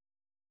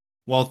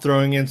while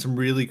throwing in some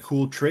really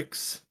cool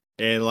tricks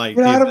and like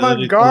Get the out of my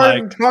ability to like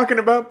garden talking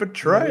about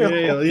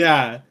betrayal.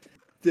 yeah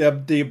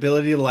the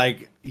ability to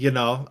like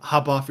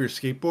hop off your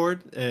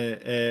skateboard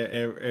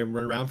and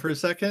run around for a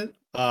second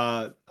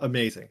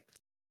amazing,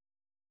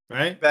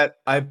 right?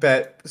 I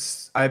bet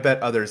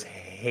others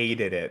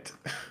hated it.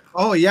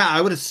 Oh yeah,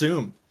 I would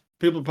assume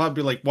people would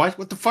probably be like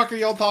what the fuck are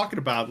y'all talking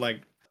about,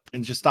 like,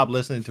 and just stop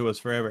listening to us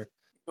forever.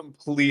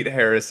 Complete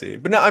heresy.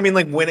 But no, I mean,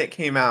 like, when it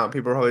came out,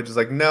 people were probably just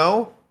like,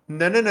 "No,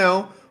 no, no,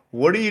 no.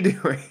 What are you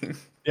doing?"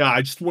 Yeah,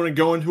 I just want to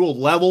go into a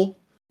level,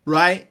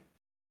 right,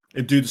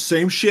 and do the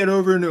same shit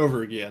over and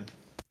over again.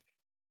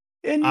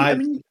 I I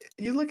mean,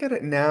 you look at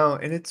it now,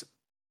 and it's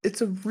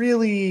a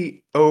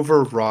really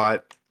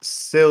overwrought,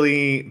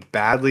 silly,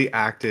 badly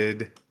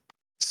acted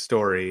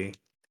story.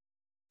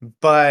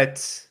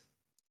 But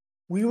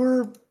we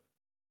were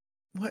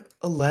what,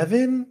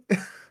 11?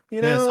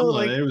 Yeah, something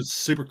like that. Like It was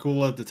super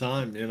cool at the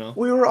time.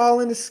 we were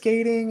all into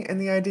skating, and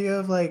the idea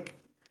of like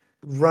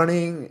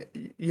running,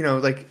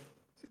 like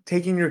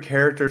taking your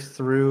character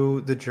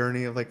through the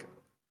journey of like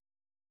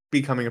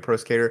becoming a pro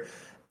skater,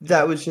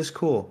 that was just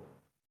cool.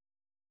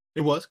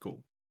 It was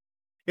cool.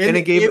 And And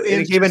it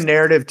it's gave a just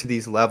narrative to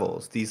these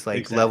levels, these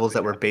like levels exactly,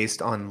 that were yeah.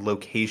 based on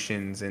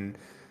locations and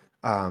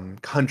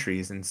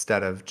countries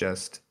instead of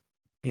just,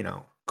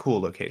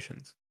 cool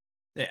locations.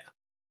 Yeah.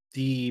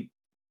 The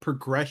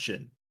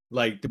progression,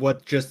 like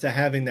what just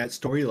having that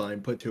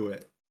storyline put to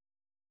it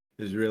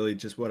is really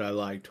just what I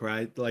liked,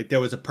 right? Like there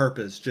was a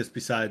purpose just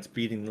besides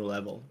beating the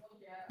level.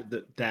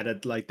 That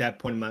at like that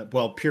point in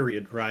my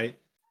period, right?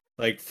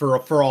 Like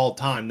for all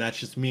time, that's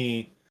just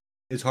me.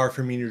 It's hard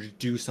for me to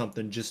do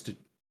something just to,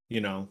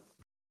 you know,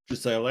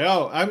 just say like,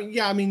 oh,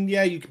 yeah,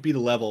 you could beat a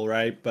level,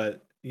 right?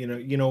 But you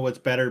know what's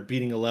better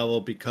beating a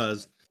level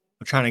because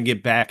I'm trying to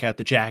get back at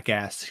the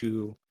jackass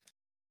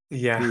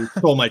Yeah. who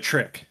stole my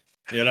trick,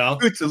 you know?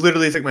 It's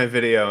literally took my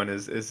video and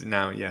is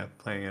now, yeah,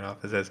 playing it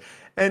off as is.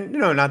 And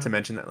not to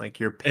mention that like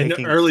you're In the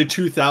picking. early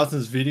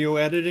 2000s video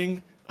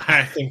editing,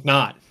 I think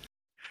not.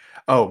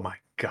 Oh my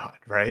God,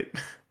 right?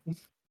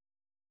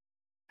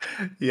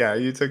 Yeah,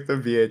 you took the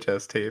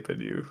VHS tape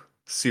and you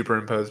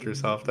superimposed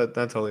yourself. That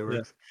totally Yeah.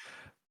 works.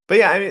 But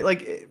yeah, I mean,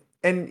 like,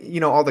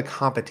 and all the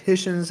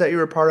competitions that you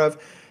were part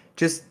of,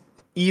 just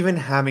even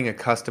having a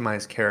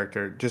customized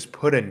character, just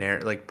put a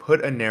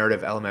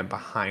narrative element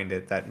behind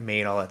it that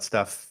made all that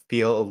stuff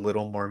feel a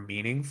little more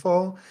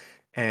meaningful.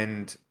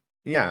 And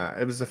yeah,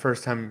 it was the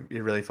first time it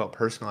really felt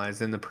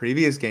personalized. In the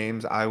previous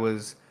games, I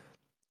was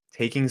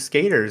taking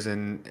skaters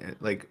and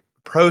like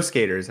pro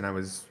skaters, and I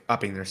was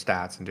upping their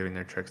stats and doing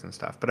their tricks and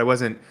stuff, but I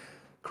wasn't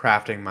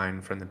crafting mine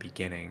from the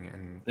beginning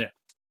and Yeah.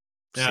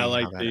 Yeah, I seeing how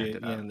like that the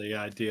ended up. the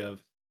idea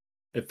of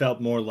it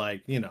felt more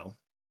like,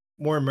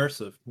 more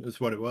immersive is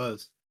what it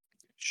was.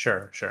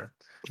 Sure, sure.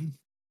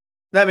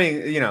 I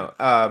mean,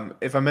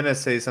 if I'm gonna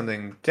say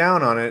something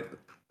down on it,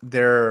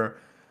 there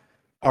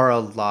are a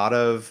lot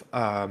of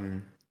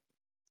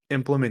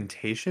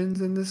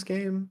implementations in this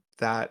game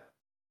that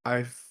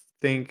I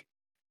think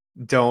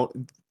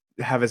don't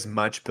have as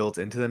much built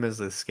into them as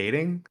the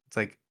skating. It's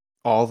like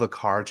all the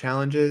car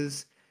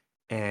challenges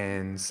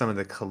and some of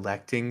the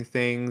collecting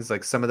things,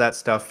 like some of that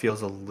stuff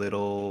feels a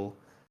little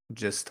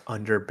just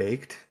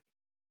underbaked.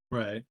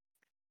 Right.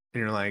 And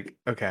you're like,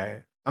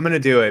 okay, I'm gonna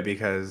do it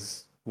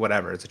because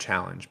whatever, it's a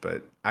challenge.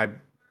 But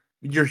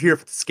you're here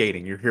for the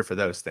skating, you're here for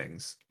those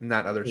things, and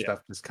that other Yeah.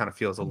 stuff just kind of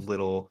feels a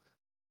little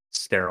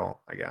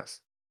sterile, I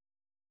guess.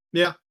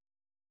 Yeah.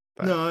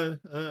 But No,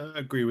 I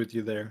agree with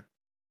you there.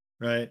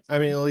 Right. I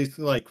mean, at least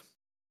like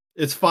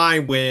it's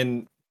fine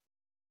when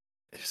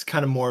it's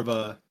kind of more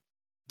of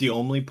the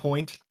only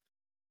point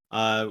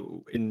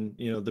in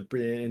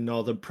in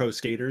all the pro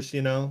skaters,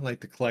 like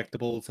the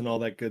collectibles and all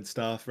that good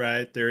stuff,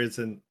 right? There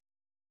isn't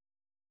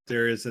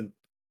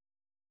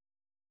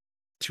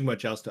too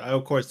much else to.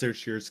 Of course,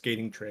 there's your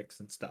skating tricks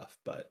and stuff,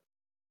 but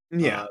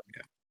yeah, uh,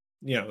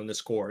 in the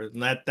score,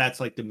 and that's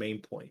like the main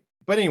point.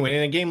 But anyway,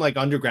 in a game like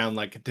Underground,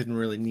 like it didn't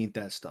really need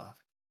that stuff,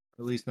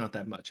 at least not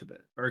that much of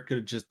it, or it could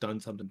have just done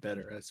something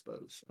better, I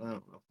suppose. I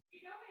don't know.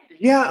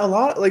 yeah, a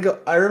lot. Like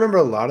I remember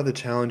a lot of the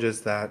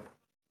challenges that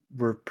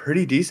were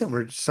pretty decent.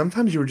 Where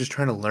sometimes you were just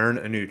trying to learn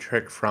a new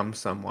trick from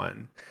someone.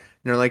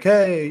 And they're like,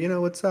 hey,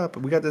 what's up?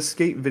 We got this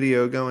skate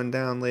video going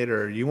down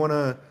later. You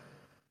wanna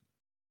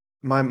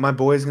my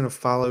boy's gonna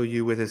follow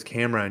you with his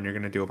camera and you're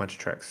gonna do a bunch of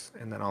tricks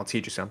and then I'll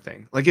teach you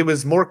something. Like it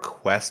was more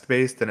quest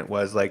based than it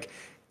was like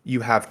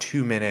you have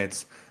 2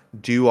 minutes,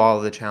 do all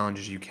the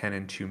challenges you can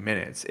in 2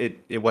 minutes.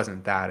 It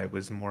wasn't that. It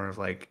was more of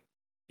like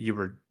you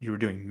were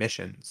doing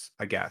missions,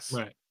 I guess.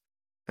 Right.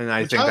 And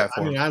I Which think that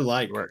I mean, form I it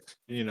like, worked.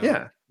 Yeah,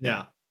 yeah.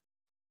 yeah,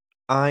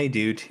 I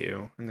do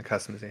too. And the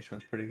customization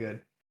was pretty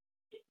good.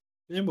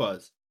 it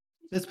was.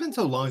 It's been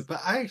so long,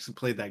 but I actually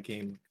played that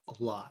game a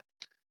lot.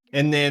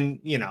 And then,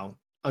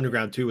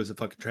 Underground 2 was a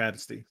fucking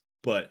travesty.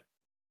 But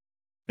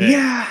hey.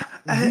 Yeah,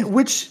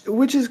 which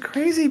is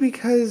crazy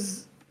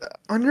because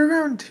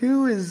Underground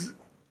 2 is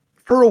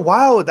for a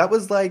while that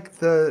was like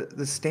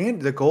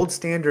the gold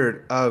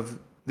standard of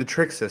the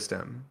trick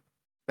system.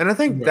 And I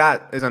think Right.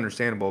 that is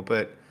understandable,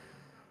 but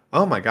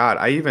oh my God,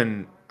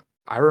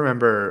 I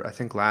remember I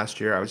think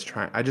last year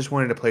I just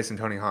wanted to play some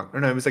Tony Hawk.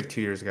 Or no, it was like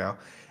 2 years ago.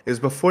 It was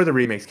before the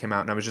remakes came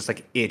out and I was just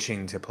like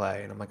itching to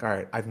play. And I'm like, all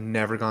right, I've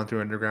never gone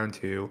through Underground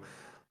 2.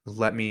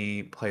 Let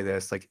me play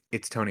this. Like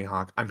it's Tony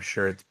Hawk. I'm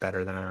sure it's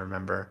better than I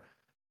remember.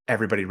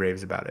 Everybody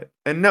raves about it.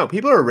 And no,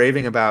 people are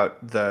raving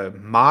about the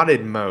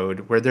modded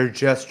mode where they're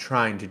just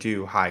trying to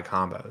do high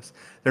combos.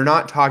 They're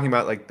not talking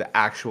about like the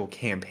actual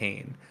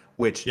campaign,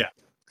 which Yeah.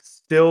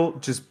 still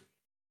just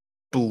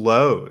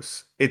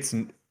blows. Oh, It's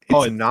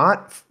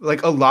not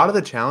like a lot of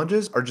the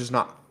challenges are just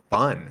not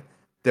fun.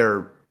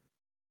 They're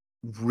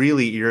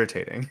really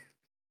irritating.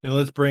 and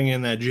let's bring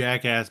in that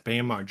jackass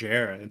Bam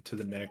Margera into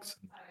the mix.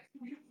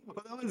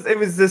 Well, it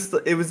was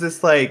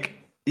this like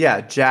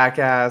yeah,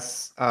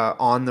 jackass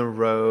on the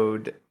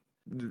road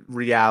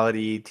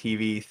reality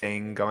TV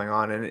thing going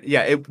on, and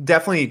yeah, it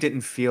definitely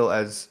didn't feel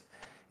as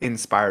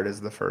inspired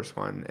as the first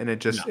one, and No,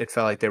 it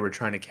felt like they were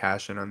trying to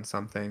cash in on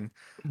something.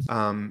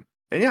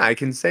 And yeah, I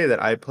can say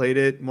that I played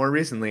it more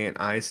recently and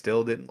I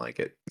still didn't like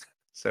it.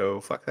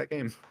 So fuck that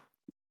game.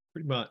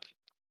 pretty much.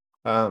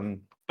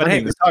 Um, But I hey,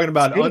 mean, we're talking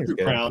about skating's good.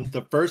 Underground,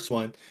 the first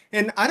one,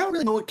 and I don't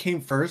really know what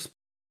came first,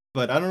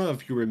 but I don't know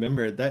if you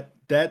remember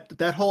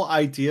that whole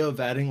idea of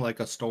adding like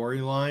a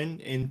storyline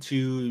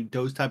into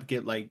those type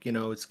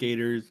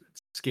of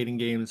skating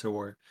games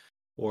or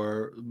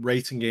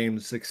racing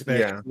games, Yeah.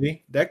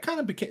 especially that kind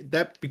of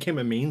became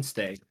a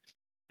mainstay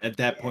at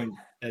that point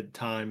at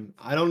time.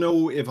 I don't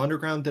know if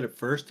Underground did it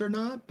first or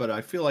not, but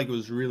I feel like it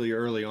was really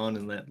early on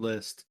in that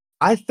list.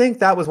 I think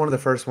that was one of the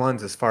first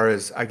ones as far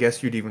as I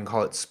guess you'd even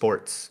call it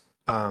sports.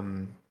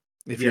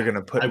 If you're Yeah,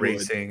 gonna put I would.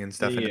 racing and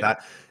stuff into Yeah.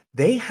 that.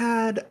 They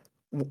had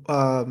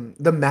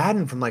the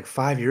Madden from like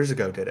 5 years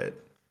ago did it.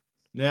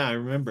 Yeah, I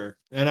remember.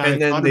 And I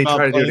And then thought they about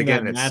tried to do it playing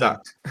again that and it Madden.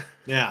 sucked.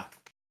 Yeah.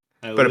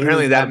 I But literally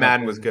apparently thought that about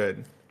Madden was playing it.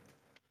 good.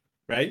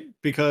 Right?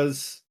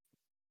 Because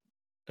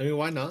I mean,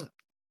 why not?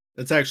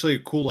 It's actually a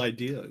cool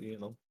idea,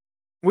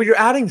 Well, you're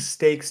adding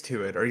stakes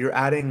to it, or you're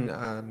adding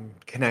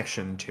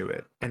connection to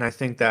it, and I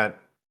think that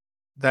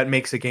that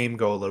makes a game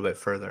go a little bit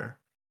further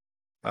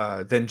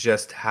than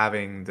just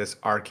having this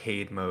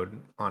arcade mode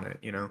on it.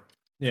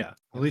 Yeah.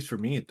 At least for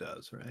me it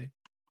does, right?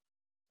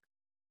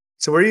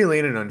 So where are you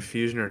leaning on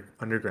Fusion or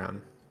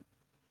Underground?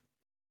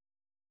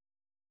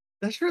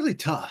 That's really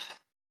tough.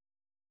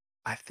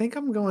 I think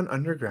I'm going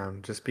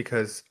Underground just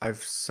because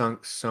I've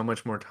sunk so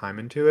much more time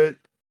into it,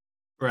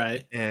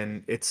 Right.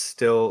 and it's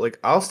still like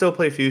I'll still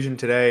play Fusion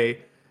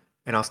today,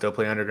 and I'll still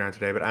play Underground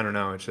today, but I don't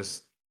know. It's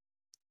just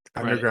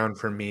Right. Underground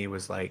for me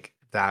was like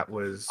that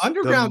was the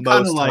Underground kind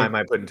of most like, time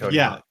I put in Tony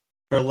yeah, Hawk.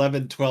 for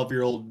 11,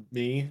 12-year-old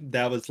me,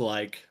 that was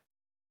like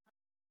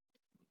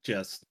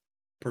just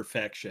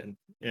perfection,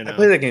 I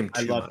play that game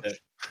I too loved it.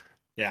 much.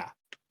 Yeah.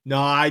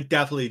 No, I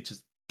definitely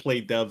just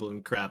played devil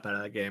and crap out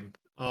of that game.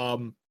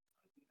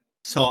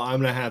 So I'm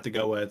gonna have to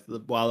go with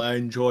while I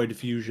enjoyed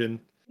Fusion,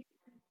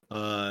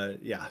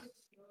 yeah,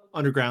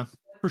 Underground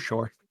for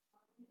sure.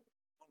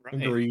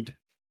 Right. Agreed.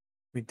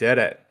 We did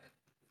it.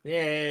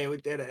 Yay, we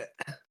did it.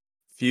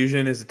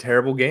 Fusion is a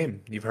terrible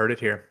game. You've heard it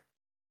here.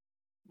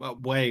 Well,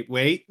 wait,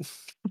 wait.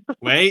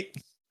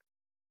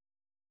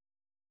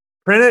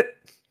 Print it.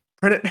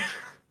 Print it.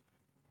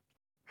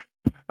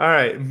 All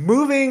right.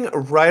 Moving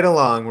right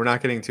along. We're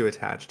not getting too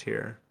attached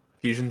here.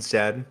 Fusion's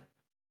dead.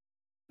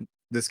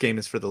 This game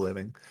is for the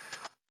living.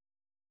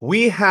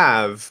 We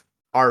have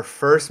our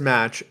first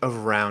match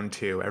of round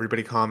two.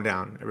 Everybody calm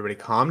down. Everybody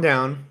calm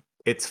down.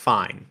 It's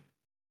fine.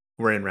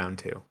 We're in round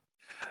two.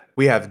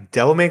 We have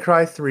Devil May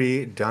Cry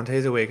 3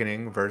 Dante's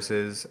Awakening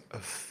versus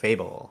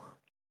Fable.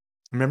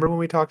 Remember when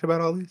we talked about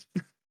all these?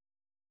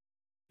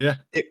 Yeah,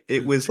 It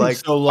it was seems like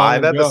so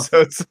long five ago.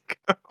 episodes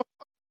ago.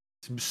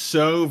 Seems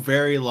so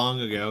very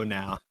long ago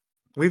now.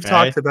 We've Right?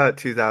 talked about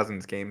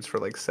 2000s games for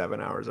like 7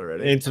 hours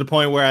already. And to the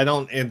point where I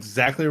don't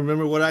exactly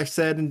remember what I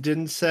said and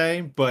didn't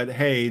say, but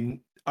hey,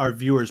 our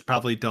viewers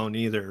probably don't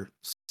either.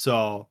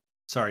 So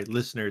sorry,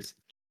 listeners.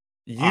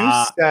 You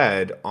Uh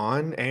said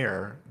on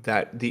air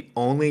that the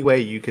only way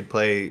you could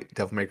play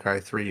Devil May Cry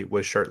 3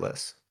 was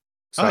shirtless.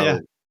 oh yeah.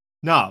 So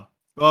No.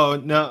 Oh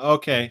no,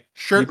 okay. you put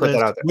Shirtless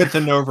that out there. with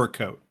an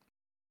overcoat.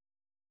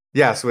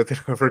 Yes, with an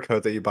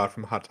overcoat that you bought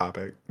from Hot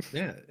Topic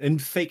Yeah. And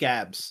fake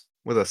abs.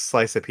 with a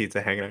slice of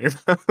pizza hanging out your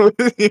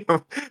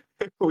mouth.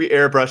 We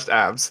airbrushed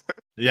abs.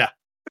 Yeah.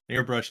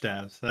 Airbrushed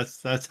abs.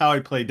 That's how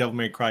I play Devil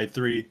May Cry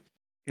 3.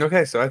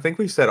 Okay, so I think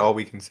we've said all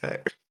we can say.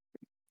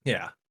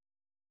 Yeah.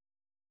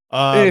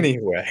 Um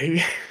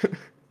Anyway,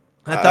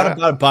 I thought uh,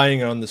 about buying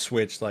it on the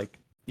Switch like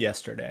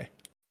yesterday.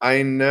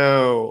 I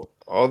know.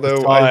 I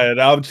Although saw I it.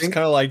 I was just think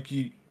kind of like,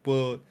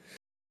 well,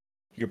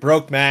 you're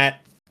broke,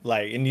 Matt.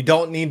 Like, and you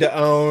don't need to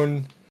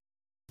own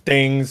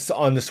things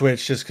on the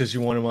Switch just because you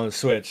want them on the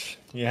Switch.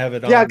 You have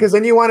it yeah, on, because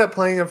then you wind up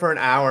playing it for an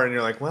hour, and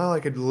you're like, well, I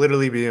could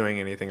literally be doing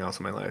anything else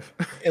in my life.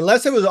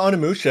 unless it was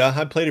Onimusha.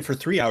 I played it for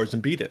 3 hours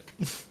and beat it.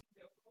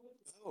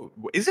 Oh,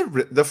 is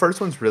it the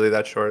first one's really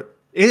that short?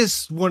 It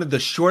is one of the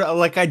short.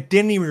 Like, I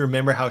didn't even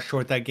remember how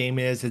short that game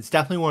is. It's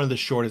definitely one of the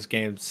shortest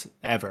games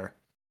ever.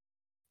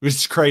 Which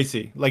is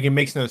crazy. Like, it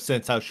makes no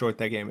sense how short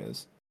that game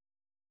is.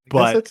 I guess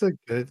But that's a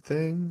good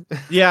thing.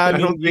 yeah, I I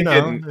mean, don't think it. I I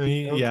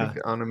don't yeah.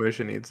 think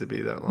Onimusha needs to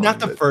be that Not long,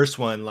 the but first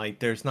one. Like,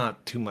 there's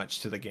not too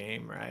much to the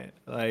game, right?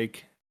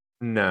 Like,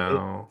 it,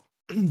 no.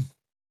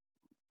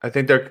 I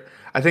think they're.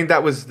 I think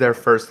that was their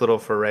first little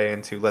foray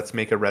into let's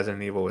make a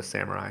Resident Evil with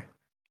samurai.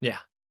 yeah.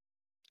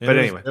 And But it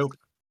was anyway, dope.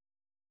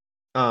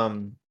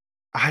 um,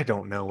 I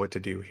don't know what to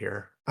do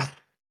here.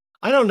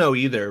 I don't know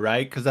either,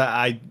 right? Because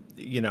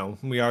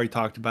we already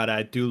talked about it.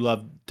 I do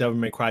love Devil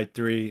May Cry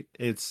 3.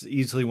 It's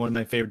easily one of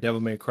my favorite Devil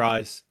May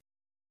Cries.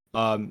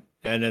 And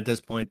at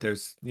this point,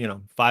 there's,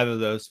 5 of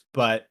those.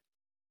 But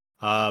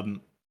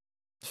um,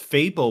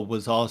 Fable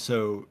was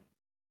also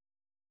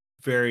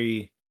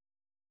very,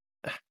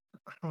 I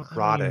don't even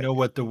Erotic. know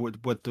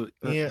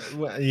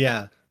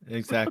yeah,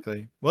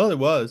 exactly. Well, it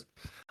was.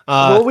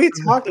 Well, we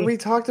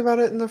talked about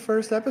it in the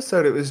first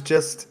episode.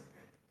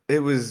 It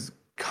was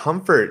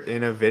comfort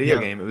in a video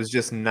yeah, game. It was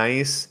just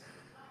nice.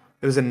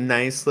 It was a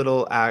nice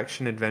little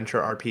action adventure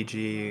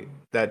RPG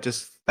that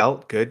just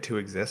felt good to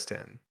exist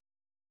in.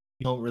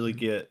 you don't really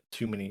get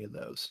too many of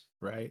those,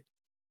 right?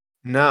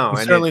 No, You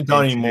and certainly it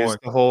don't introduced anymore.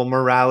 the whole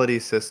morality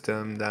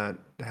system that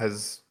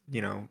has,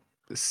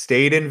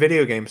 stayed in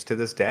video games to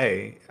this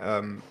day.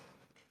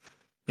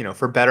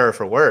 For better or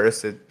for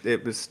worse,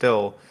 it was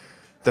still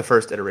the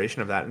first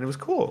iteration of that, and it was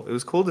cool. It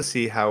was cool to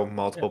see how Yeah.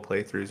 multiple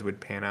playthroughs would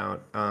pan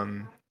out.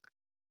 And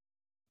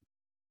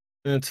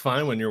it's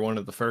fine when you're one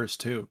of the first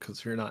too,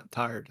 because you're not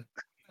tired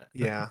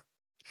Yeah,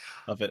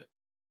 of it.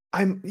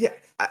 and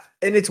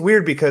it's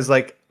weird because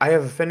like I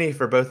have affinity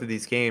for both of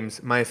these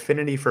games. My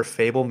affinity for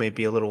Fable may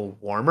be a little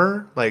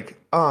warmer. Like,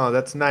 oh,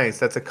 that's nice.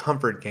 That's a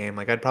comfort game.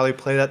 Like I'd probably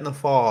play that in the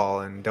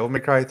fall. And Devil May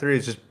Cry 3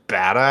 is just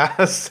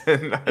badass,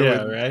 and I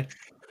Yeah, would. right?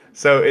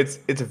 So it's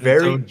In its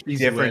very own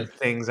cheesy way. different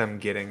things I'm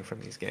getting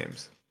from these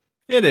games.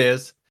 It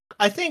is.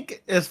 I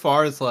think as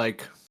far as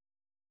like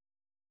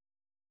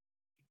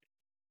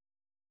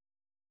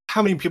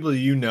how many people do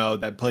you know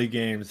that play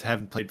games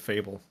haven't played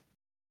Fable?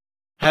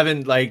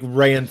 Haven't like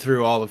ran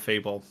through all of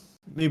Fable,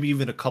 maybe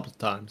even a couple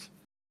times.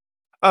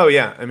 Oh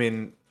yeah, I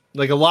mean,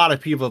 Like a lot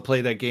of people have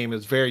played that game.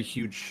 It's very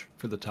huge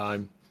for the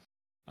time.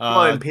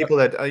 well, Uh, and people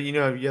that you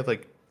have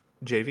like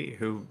JV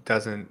who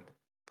doesn't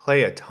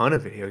play a ton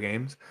of video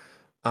games.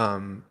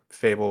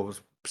 Fable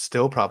was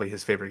still probably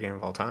his favorite game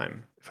of all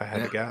time, if I had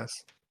to yeah,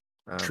 guess.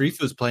 Treef Um,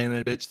 was playing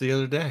that bitch the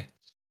other day.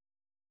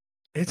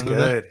 it's I don't know.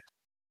 good.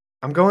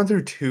 I'm going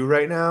through two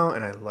right now,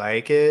 and I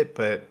like it,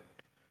 but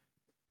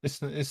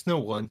It's no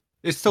one.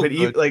 It's still but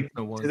good. like It's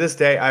no to one. this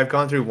day, I've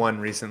gone through one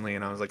recently,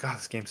 and I was like, oh,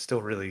 this game's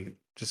still really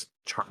just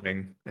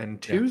charming,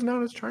 and Yeah, two's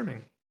not as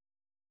charming.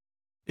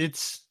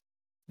 it's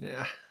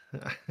yeah.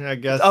 I It's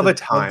guess of a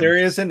it's there time.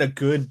 isn't a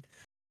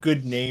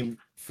good name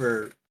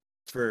for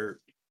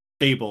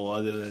Fable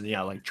other than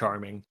yeah, like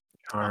charming,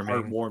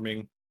 Charming.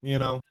 heartwarming. You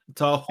know,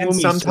 it's a And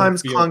homey sort of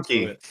sometimes feel to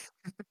clunky. it.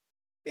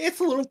 It's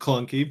a little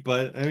clunky,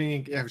 but I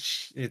mean, yeah,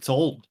 it's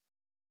old.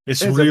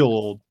 It's It's a real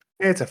old.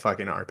 it's a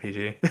fucking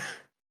RPG.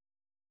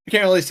 I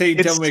can't really say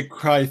It's Devil May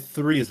Cry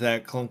 3 is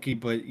that clunky,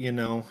 but you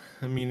know,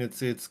 I mean,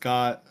 it's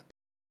got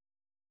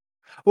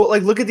well,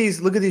 like look at these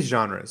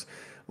genres.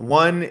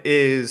 One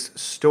is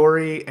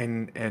story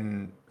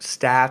and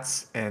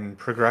stats and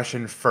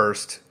progression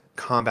first,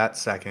 combat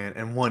second,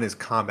 and one is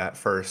combat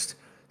first,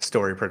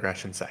 story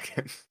progression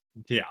second.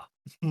 yeah.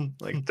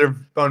 Like they're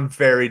on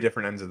very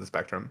different ends of the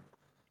spectrum.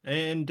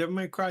 And Devil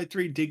May Cry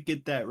 3 did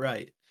get that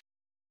right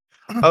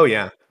Oh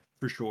yeah.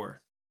 for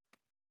sure.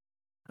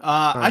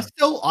 I Uh,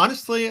 still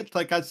honestly, it's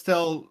like I'd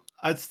still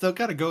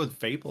got to go with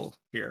Fable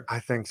here. I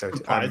think so too.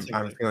 I'm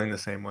Surprisingly, feeling the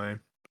same way.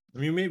 I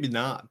mean, maybe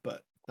not,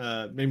 but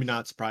maybe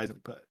not surprising,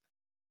 but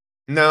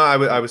No,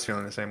 I was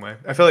feeling the same way.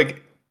 I feel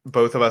like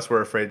both of us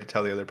were afraid to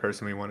tell the other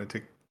person we wanted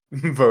to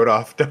vote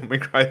off Devil May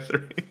Cry 3.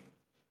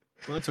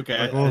 well, that's okay.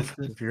 Like, well,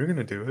 if you're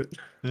gonna do it.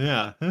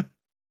 Yeah,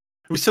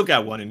 we still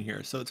got one in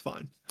here, so it's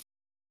fine.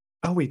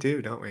 Oh, we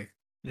do, don't we?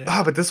 Yeah,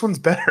 Ah, but this one's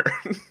better.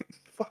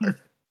 Far.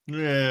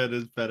 yeah, it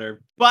is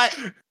better, but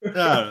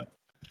uh,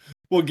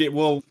 we'll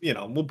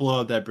blow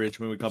out that bridge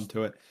when we come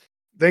to it.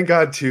 Thank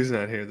God two's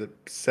not here, the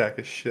sack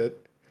of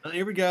shit.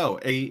 Here we go.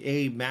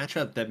 A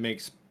matchup that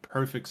makes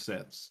perfect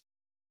sense.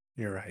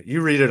 You're right.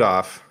 You read it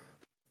off.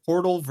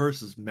 Portal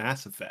versus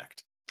Mass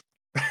Effect.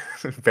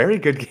 Very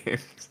good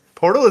games.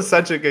 Portal is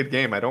such a good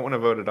game. I don't want to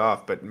vote it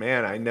off, but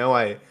man, I know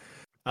I.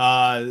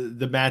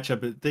 The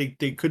matchup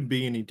they could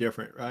be any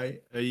different,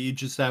 right? You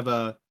just have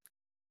a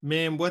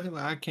man. What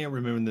I can't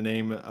remember the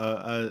name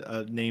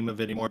name of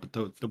it anymore, but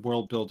the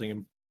world building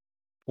in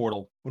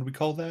Portal. What do we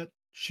call that?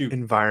 Shoot.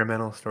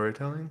 Environmental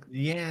storytelling?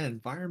 Yeah,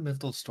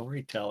 environmental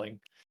storytelling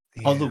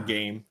puzzle Yeah,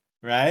 game,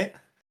 right?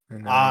 I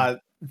know.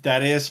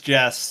 That is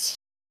just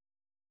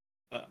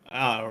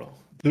I don't know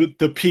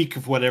the peak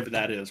of whatever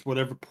that is.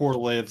 Whatever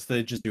Portal is,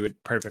 they just do it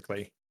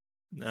perfectly.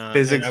 And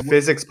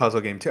Physics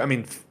puzzle game too. I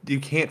mean, you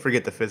can't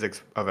forget the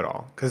physics of it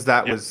all because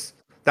yeah,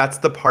 that's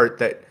the part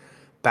that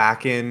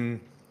back in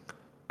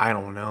I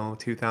don't know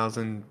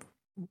 2000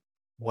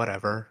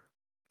 whatever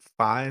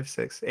 5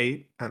 6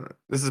 8 I don't know.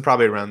 This is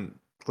probably around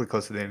pretty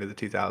close to the end of the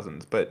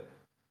 2000s, but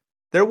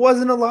there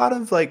wasn't a lot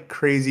of like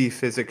crazy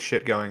physics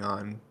shit going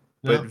on.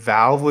 But no,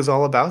 Valve was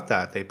all about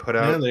that. They put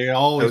yeah, out they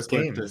always those put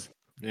the games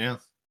yeah,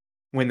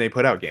 when they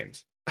put out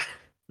games.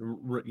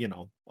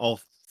 all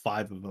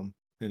five of them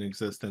in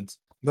existence.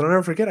 But I'll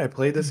never forget I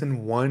played this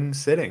in one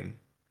sitting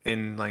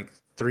in like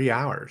 3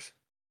 hours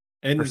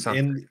or and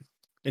something. and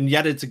and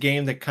yet it's a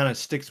game that kind of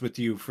sticks with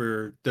you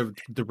for the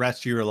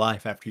rest of your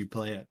life after you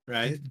play it,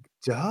 right? It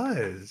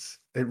does.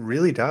 It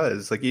really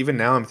does. Like even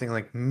now I'm thinking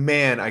like,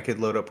 man, I could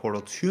load up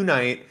Portal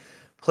tonight,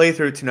 play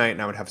through it tonight,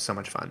 and I would have so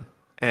much fun.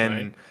 Right?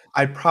 And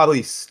I'd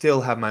probably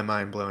still have my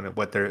mind blown at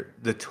what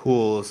the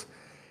tools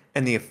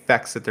and the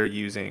effects that they're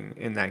using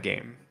in that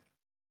game.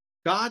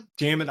 God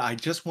damn it! I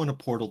just want a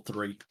Portal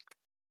 3.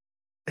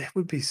 It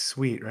would be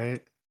sweet,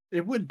 right?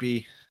 It would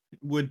be,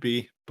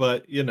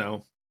 but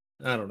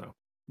I don't know.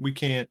 We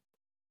can't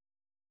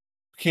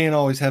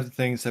always have the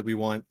things that we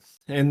want,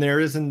 and there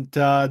isn't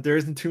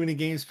too many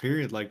games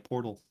period like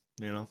Portal,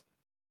 you know,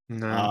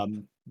 No.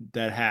 um,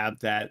 that have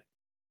that.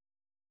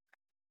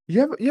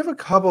 You have a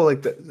couple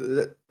like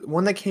the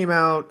one that came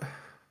out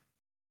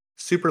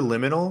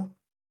Superliminal,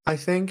 I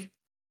think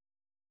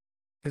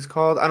is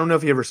called. I don't know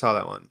if you ever saw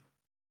that one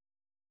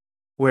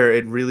where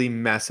it really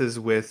messes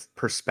with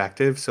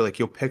perspective. So like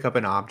you'll pick up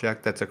an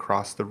object that's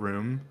across the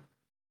room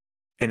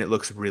and it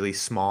looks really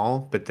small,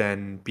 but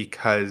then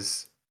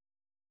because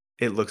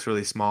it looks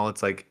really small,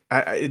 it's like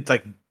it's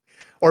like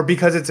or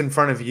because it's in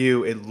front of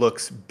you, it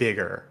looks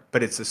bigger,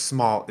 but it's a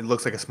small. It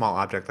looks like a small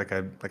object, like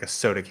a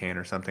soda can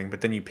or something.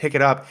 But then you pick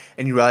it up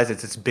and you realize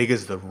it's as big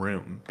as the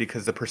room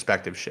because the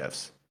perspective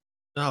shifts.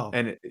 Oh,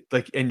 And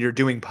and you're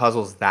doing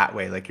puzzles that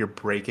way, like you're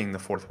breaking the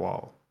fourth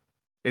wall.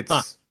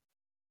 huh. It's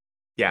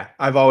yeah.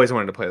 I've always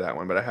wanted to play that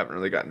one, but I haven't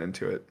really gotten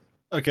into it.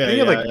 I think Okay,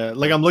 you have yeah, like yeah.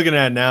 Like I'm looking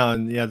at it now,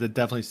 and yeah, that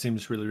definitely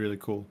seems really, really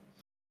cool.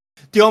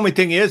 The only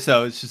thing is,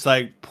 though, it's just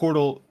like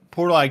Portal.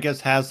 I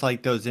guess has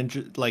like those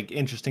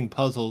interesting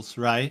puzzles,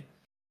 right?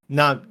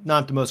 Not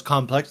the most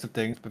complex of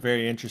things, but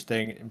very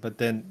interesting. But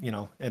then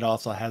it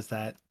also has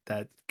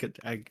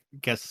I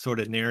guess sort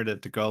of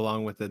narrative to go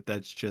along with it.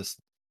 That's just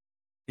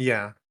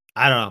yeah,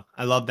 I don't know.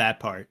 I love that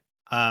part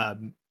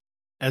um,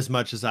 as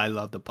much as I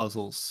love the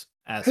puzzles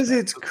because aspect.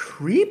 it's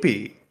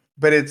creepy,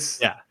 but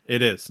it's Yeah,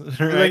 it is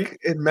right. like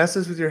it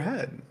messes with your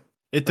head.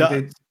 It Like does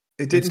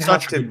it in didn't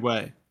have such a to. good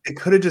way. It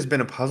could have just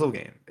been a puzzle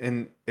game,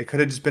 and it could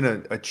have just been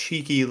a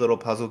cheeky little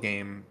puzzle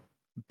game,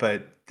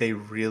 but they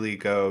really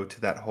go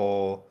to that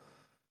whole,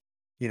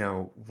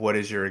 what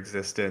is your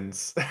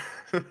existence?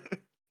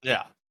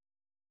 Yeah,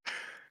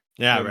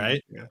 yeah, And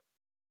right. yeah.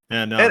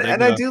 Yeah, no,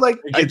 And I do like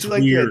it I gets do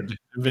like the weird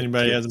if it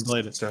anybody hasn't gets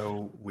played it.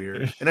 so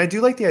weird. And I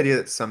do like the idea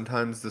that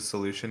sometimes the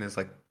solution is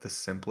like the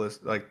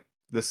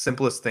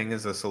simplest thing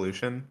is a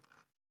solution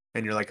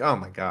and you're like, "Oh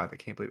my god, I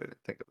can't believe I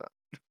didn't think of that."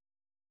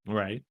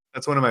 Right.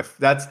 That's one of my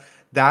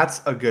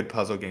that's a good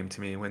puzzle game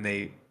to me when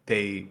they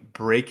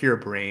break your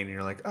brain and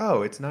you're like,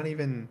 "Oh, it's not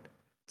even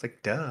it's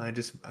like, duh, I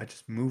just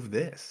move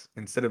this."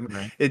 Instead of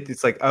Right.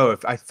 it's like, "Oh,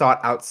 if I thought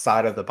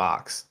outside of the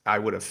box, I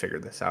would have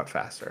figured this out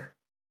faster."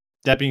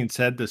 That being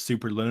said, the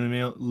super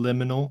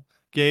liminal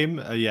game,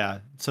 yeah,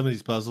 some of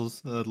these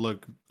puzzles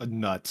look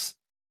nuts.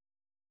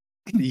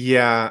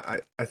 Yeah,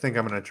 I think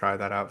I'm gonna try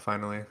that out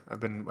finally. I've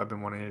been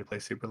wanting to play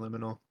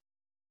Superliminal.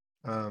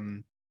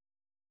 Um,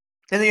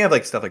 and then you have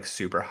like stuff like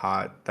Super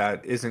Hot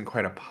that isn't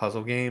quite a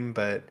puzzle game,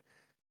 but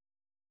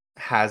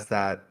has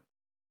that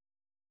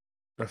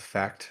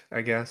effect,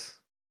 I guess.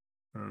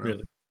 I don't know.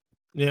 Really.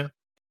 Yeah.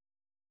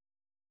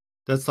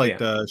 That's But like yeah.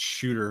 the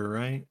shooter,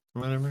 right?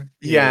 Whatever.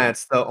 Yeah. Yeah,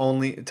 it's the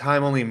only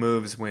time only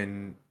moves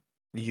when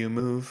you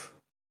move,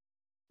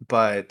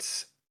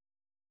 but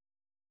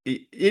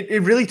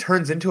it really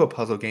turns into a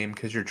puzzle game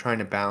because you're trying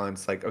to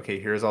balance like, okay,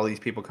 here's all these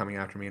people coming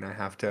after me and I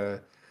have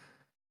to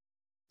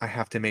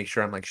make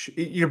sure I'm like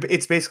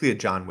it's basically a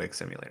John Wick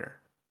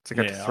simulator. It's like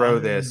I have to Yeah. throw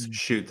this,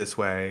 shoot this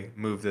way,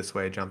 move this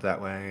way, jump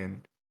that way,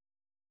 and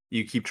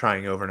you keep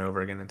trying over and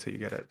over again until you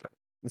get it. But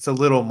it's a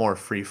little more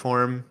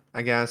freeform,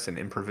 I guess, and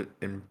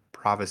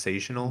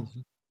improvisational.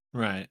 Mhm.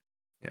 Right.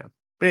 Yeah.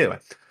 But anyway,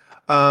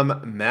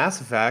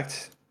 Mass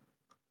Effect,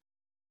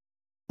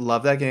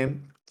 love that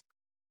game.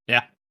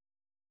 Yeah.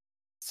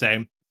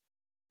 Same.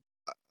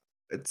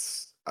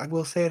 I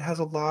will say it has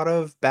a lot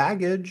of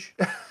baggage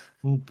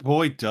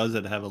Boy, does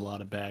it have a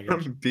lot of baggage.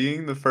 from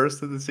being the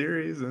first of the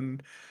series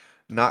and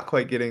not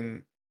quite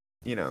getting,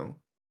 you know,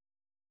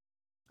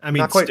 I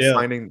mean, not quite still,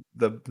 finding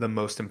the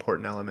most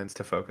important elements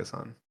to focus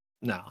on.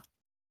 no.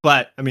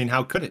 But I mean,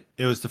 how could it?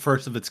 It was the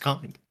first of its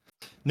kind.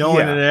 No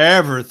one had Yeah,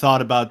 ever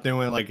thought about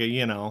doing like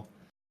a,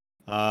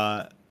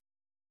 uh,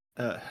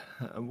 uh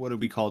what do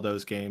we call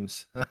those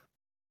games?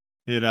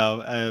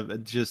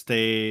 Just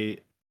a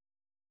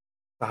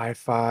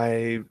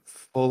sci-fi,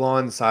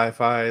 full-on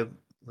sci-fi,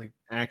 like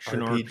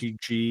action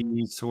RPG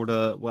RPG sort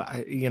of. Well,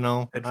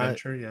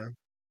 adventure. Yeah,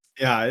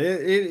 yeah,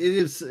 it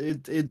is.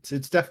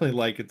 It's definitely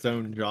like its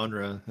own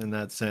genre in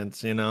that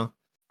sense.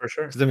 for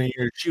sure. Because I mean,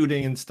 you're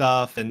shooting and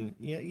stuff, and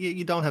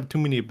you don't have too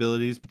many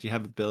abilities, but you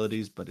have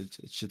abilities. But it's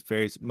just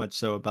very much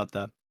so about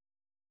the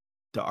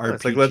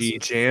It's like let's RPG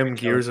jam storytelling.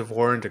 Gears of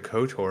War into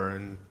KOTOR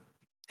and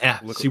Yeah,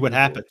 look see what look.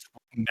 happens.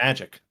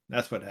 Magic.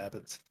 That's what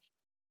happens.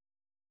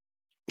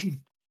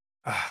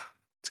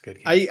 It's a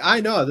good game.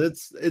 I know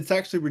it's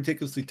actually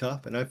ridiculously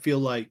tough, and I feel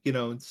like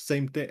it's the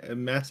same thing.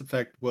 Mass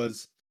Effect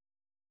was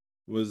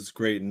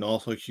great and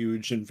also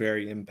huge and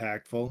very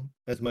impactful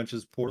as much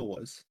as Portal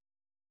was.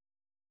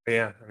 But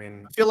yeah, I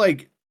mean, I feel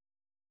like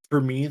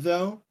for me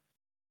though,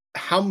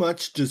 how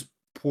much does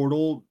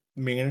Portal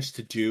manage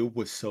to do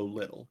with so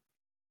little?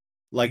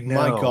 I Like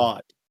my know.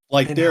 God,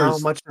 like And how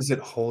there's much does it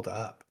hold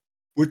up?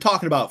 we're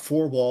talking about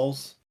four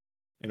walls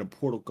and a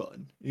portal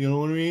gun. You know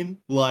what I mean?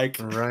 Like,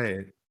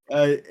 Right.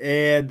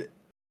 and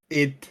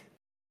it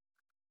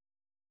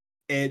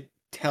it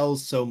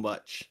tells so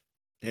much,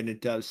 and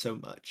it does so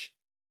much.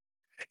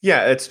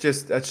 Yeah, that's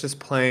just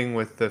playing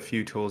with the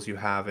few tools you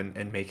have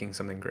and making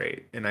something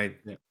great. And I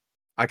Yeah,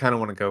 I kind of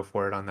want to go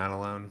for it on that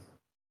alone.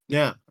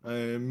 yeah,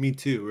 me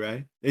too.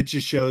 Right? It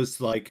just shows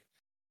like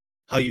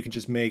how you can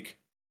just make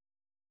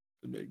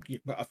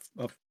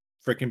a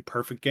freaking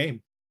perfect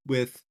game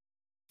with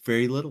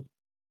very little.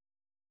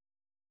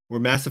 where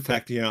Mass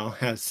Effect,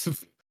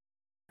 has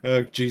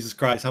oh, Jesus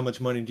Christ, how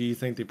much money do you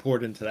think they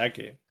poured into that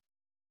game?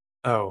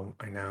 Oh,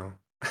 I know.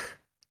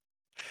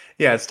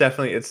 Yeah,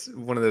 it's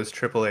one of those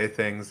AAA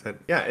things that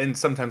yeah, and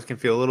sometimes can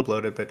feel a little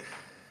bloated, but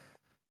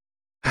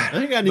I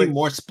think I need like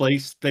more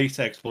space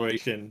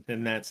exploration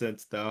in that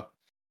sense, though.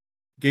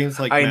 Games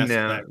like I Mass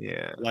know, Effect,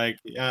 yeah. like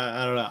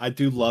I don't know, I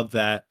do love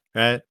that,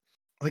 right?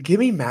 Like give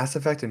me Mass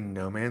Effect and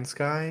No Man's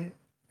Sky,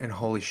 and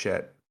holy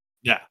shit.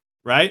 Yeah,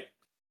 right.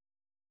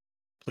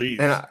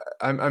 And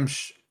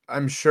Please.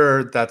 I'm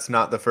sure that's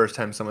not the first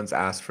time someone's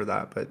asked for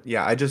that, but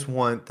yeah, I just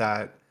want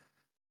that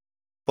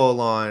full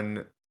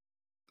on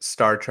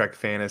Star Trek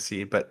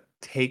fantasy, but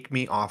take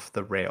me off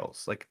the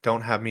rails. Like,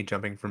 don't have me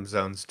jumping from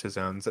zones to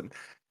zones. And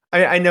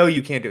I know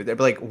you can't do it, but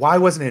like, why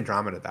wasn't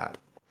Andromeda that?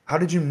 How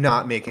did you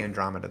not make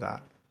Andromeda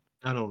that?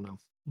 I don't know.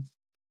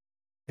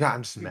 Yeah,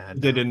 I'm just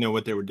mad They now. didn't know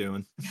what they were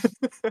doing.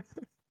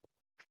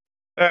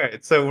 All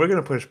right, so we're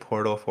gonna push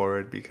Portal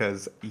forward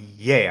because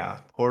yeah,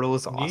 Portal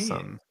is Yeah,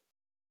 awesome,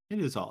 it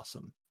is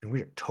awesome. and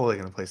we are totally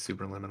gonna play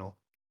Superliminal.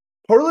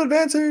 Portal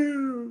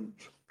advances.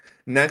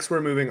 Next,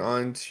 we're moving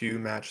on to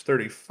match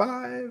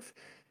 35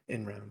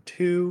 in round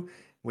two.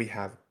 We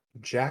have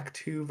Jack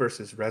 2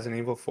 versus Resident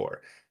Evil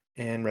 4,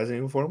 and Resident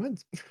Evil 4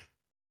 wins.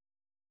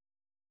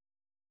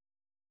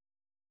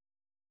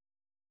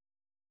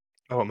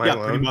 Oh, am I Yeah,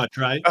 pretty alone? much,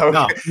 right? Oh,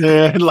 No,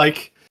 okay.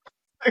 like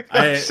Oh,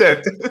 I,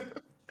 shit.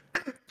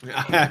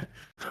 I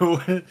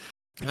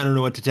don't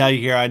know what to tell you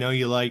here. I know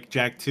you like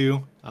Jack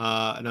 2.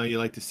 I know you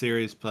like the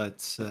series,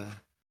 but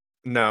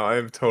No,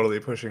 I'm totally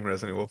pushing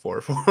Resident Evil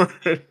 4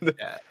 forward.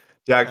 yeah,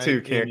 Jack I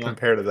 2 can't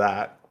compare to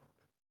that.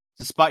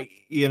 despite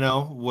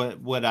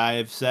what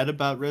I've said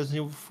about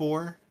Resident Evil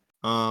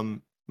 4,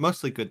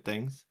 mostly good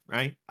things,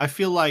 right? I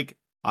feel like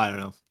I don't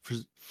know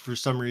for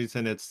some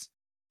reason it's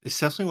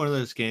definitely one of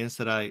those games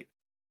that I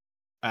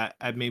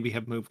maybe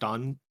have moved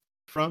on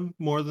from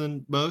more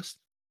than most.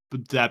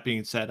 But that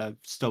being said, I've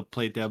still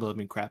played the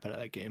living crap out of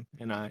that game,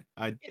 and I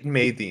It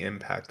made the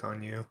impact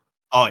on you.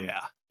 oh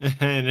yeah,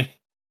 and it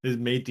has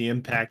made the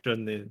impact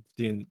on the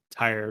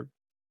entire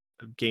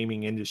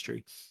gaming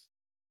industry.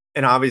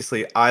 And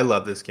obviously, I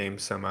love this game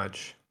so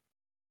much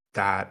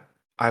that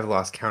I've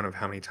lost count of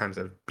how many times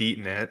I've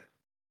beaten it.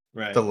 The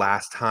Right.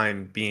 last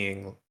time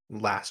being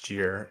last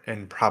year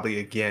and probably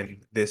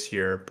again this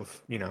year,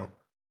 Yeah.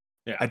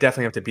 I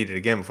definitely have to beat it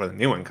again before the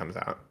new one comes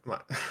out.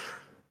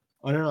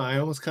 I don't know. I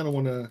almost kind of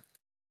want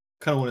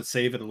to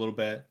save it a little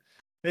bit.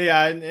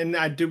 Yeah, and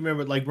I do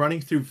remember like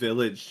running through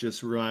Village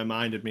just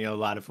reminded me a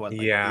lot of what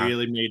like Yeah.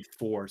 really made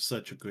 4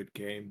 such a good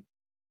game.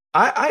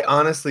 I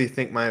honestly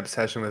think my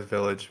obsession with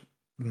Village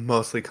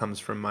mostly comes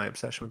from my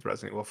obsession with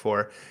Resident Evil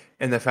 4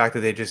 and the fact that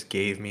they just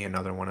gave me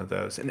another one of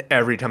those. And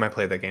every time I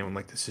play that game, I'm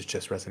like, this is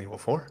just Resident Evil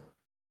 4.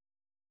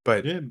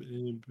 But Yeah,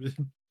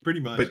 pretty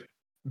but much.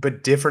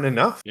 but different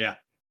enough. Yeah.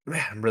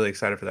 Man, I'm really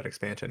excited for that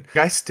expansion.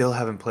 I still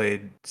haven't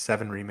played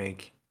 7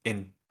 Remake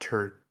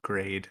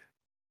Intergrade,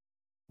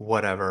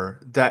 whatever.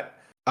 That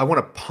I want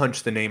to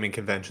punch the naming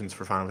conventions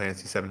for Final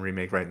Fantasy 7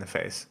 Remake right in the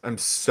face. I'm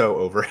so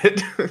over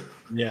it.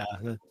 Yeah.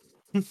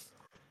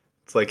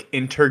 It's like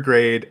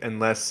Intergrade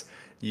unless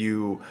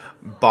you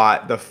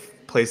bought the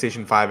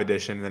PlayStation 5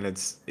 edition, then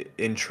it's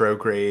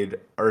Intrograde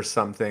or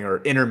something or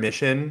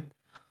Intermission.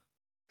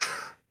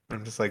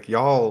 I'm just like,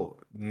 y'all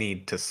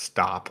need to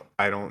stop.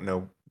 I don't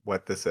know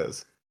what this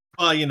is.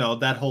 Well,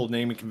 that whole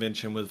naming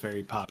convention was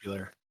very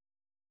popular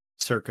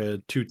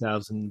circa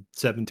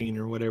 2017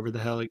 or whatever the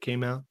hell it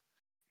came out.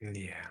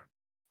 Yeah.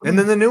 And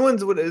then the new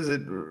ones, what is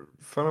it?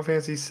 Final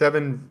Fantasy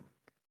 7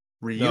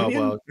 No,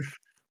 Reunion?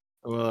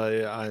 well,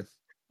 yeah,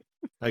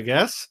 I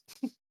guess.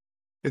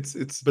 It's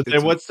it's But it's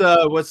then what's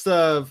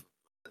the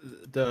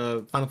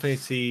Final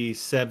Fantasy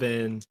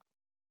 7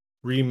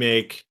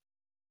 remake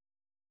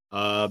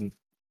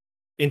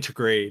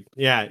integrate?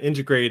 Yeah,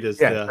 integrate is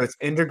yeah, the so it's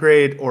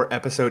Intergrade or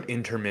episode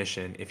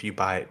intermission if you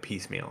buy it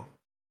piecemeal.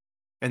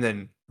 And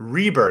then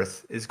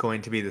Rebirth is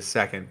going to be the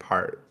second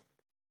part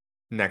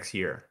next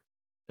year.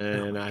 Oh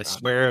and my I god.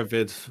 swear if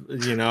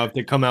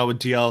they come out with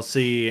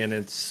DLC and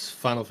it's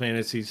Final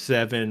Fantasy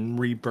 7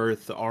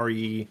 Rebirth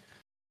RE,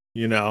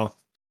 you know,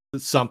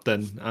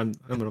 something, I'm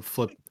gonna Final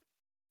flip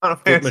my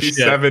Fantasy shit.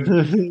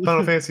 7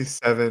 Final Fantasy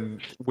 7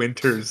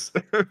 Winters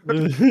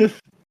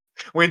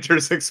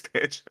Winters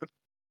expansion.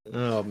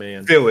 Oh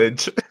man.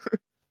 Village.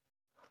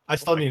 I Oh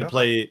still my need to god.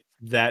 play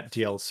that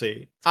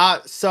DLC.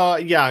 So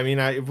yeah, I mean,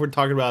 if we're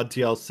talking about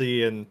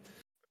DLC and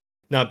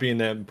not being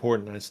that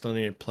important, I still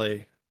need to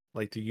play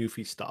like the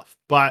Yuffie stuff.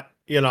 But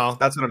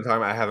That's what I'm talking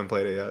about. I haven't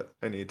played it yet.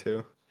 I need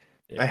to.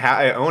 yeah,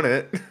 I own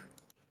it.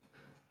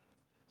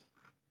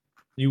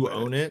 you But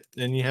own it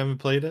and you haven't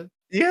played it.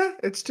 yeah,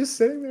 it's just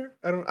sitting there.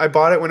 I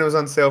bought it when it was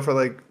on sale for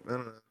like, I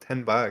don't know, $10.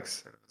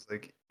 It was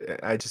like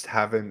I just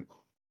haven't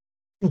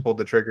pulled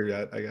the trigger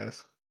yet, I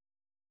guess.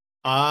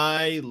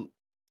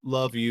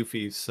 Love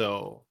Yuffie,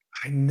 so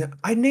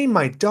I named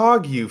my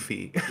dog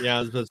Yuffie. yeah, I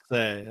was about to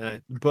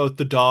say both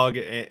the dog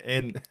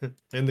and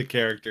and the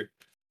character.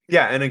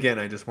 Yeah, and again,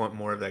 I just want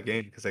more of that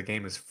game because that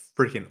game is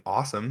freaking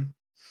awesome.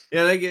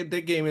 Yeah,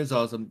 that game is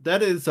awesome.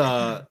 That is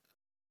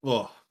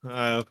well,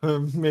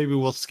 maybe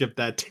we'll skip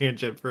that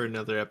tangent for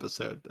another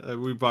episode.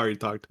 We've already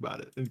talked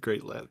about it in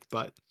great length,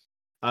 but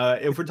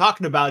if we're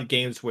talking about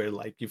games where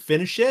like you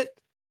finish it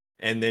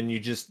and then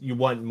you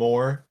want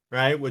more,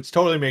 right? Which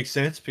totally makes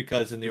sense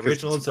because in the Because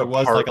it's originals there a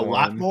was like part a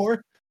lot one.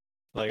 more,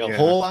 like a Yeah.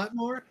 whole lot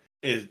more.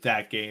 Is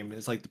that game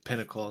is like the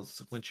pinnacle.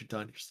 Once you're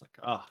done, you're just like,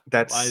 oh,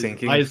 That why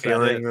sinking is that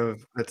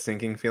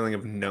it? feeling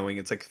of knowing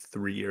it's like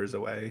 3 years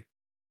away.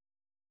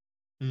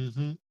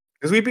 Mm-hmm.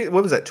 Because we beat,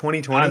 what was that, And the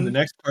 2020?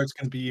 next part's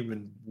gonna be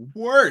even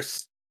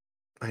worse.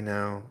 I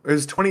know. It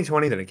was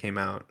 2020 that it came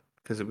out.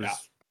 Because it Yeah.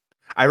 was,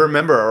 I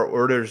remember our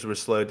orders were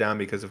slowed down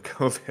because of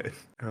COVID. And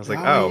I was like,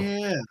 Oh oh,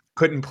 yeah.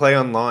 couldn't play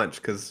on launch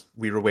because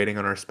we were waiting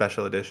on our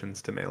special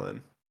editions to mail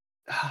in.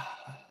 That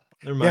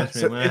Yeah, reminds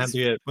me, I'm so gonna have it's, to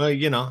get. Well,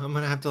 I'm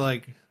gonna have to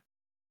like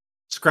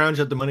scrounge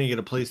up the money to get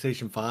a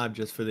PlayStation 5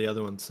 just for the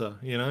other one. So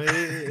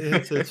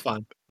it's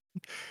fine.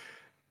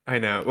 I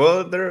know.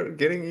 Well, they're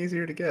getting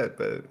easier to get,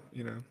 but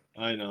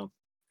I know.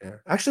 yeah.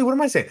 Actually, what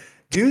am I saying?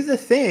 Do the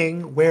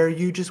thing where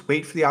you just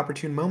wait for the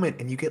opportune moment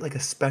and you get like a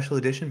special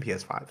edition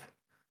PS5.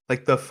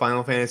 Like the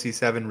Final Fantasy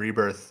VII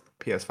Rebirth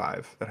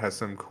PS5 that has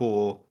some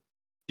cool.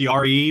 The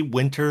RE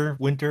Winter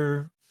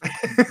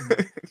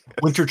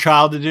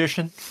Child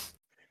Edition,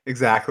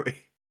 Exactly.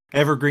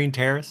 Evergreen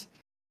Terrace.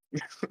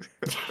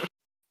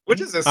 Which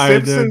is a I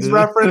don't Simpsons know.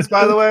 reference,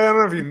 by the way. I don't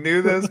know if you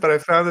knew this, but I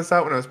found this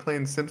out when I was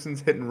playing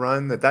Simpsons Hit and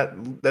Run.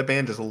 That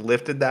band just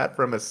lifted that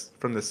from us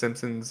from the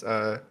Simpsons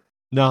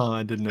No,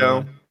 I didn't know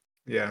show.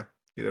 that, Yeah.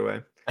 Either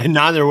way, and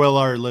neither will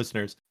our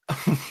listeners.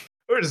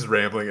 we're just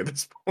rambling at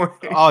this point.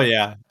 Oh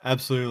yeah,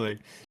 absolutely.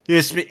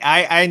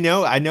 I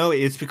know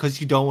it's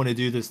because you don't want to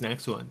do this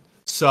next one.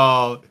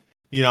 So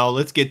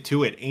let's get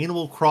to it.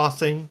 Animal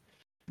Crossing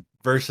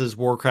versus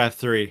Warcraft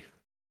 3.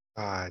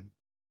 God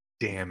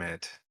damn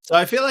it. So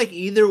I feel like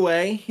either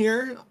way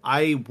here,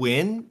 I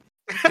win.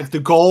 If the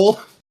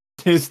goal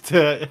is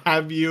to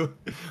have you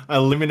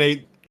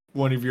eliminate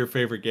one of your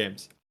favorite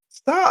games.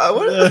 Stop.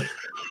 What?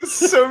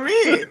 This is so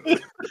mean.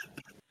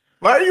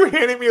 Why are you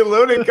handing me a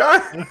loaded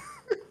gun?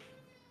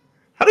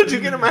 How did you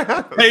get in my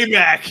house?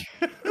 Payback.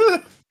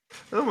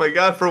 Oh my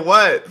god, for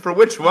what? For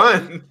which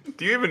one?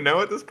 Do you even know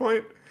at this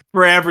point?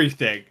 For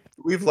everything.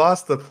 We've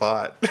lost the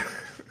plot.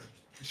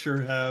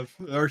 Sure have.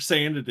 Or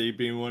sanity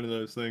being one of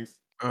those things.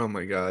 Oh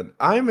my god.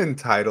 I'm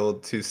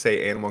entitled to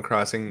say Animal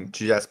Crossing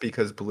just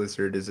because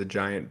Blizzard is a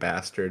giant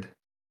bastard.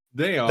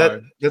 They That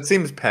are. that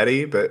seems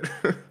petty, but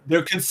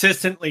They're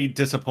consistently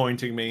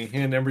disappointing me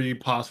in every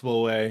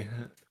possible way.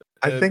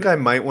 I think I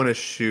might want to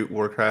shoot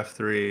Warcraft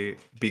 3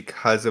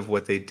 because of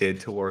what they did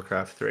to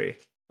Warcraft 3.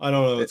 I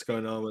don't know what's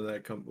going on with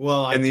that company.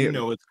 Well, I And do the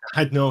know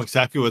I know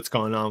exactly what's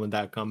going on with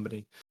that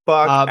company.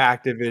 fuck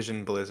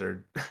Activision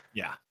Blizzard.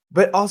 Yeah.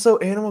 But also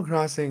Animal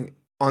Crossing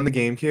on the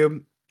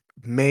GameCube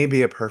may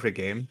be a perfect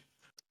game.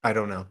 I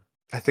don't know.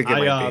 I think it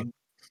might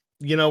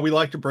be. We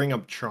like to bring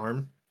up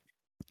charm.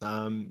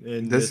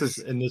 In This this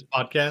is in this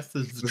podcast,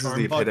 this is the this is charm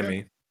the podcast.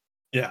 epitome.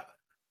 Yeah.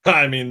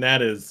 I mean,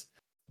 that is,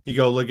 you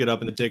go look it up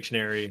in the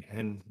dictionary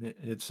and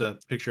it's a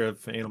picture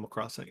of Animal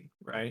Crossing,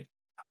 right?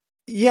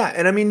 Yeah,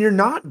 and I mean you're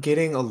not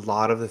getting a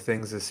lot of the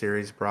things the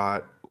series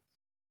brought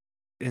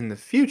in the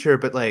future,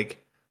 but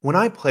like when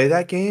I play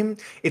that game,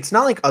 it's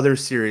not like other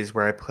series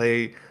where I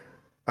play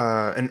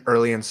an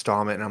early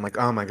installment and I'm like,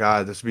 oh my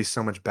god, this would be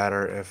so much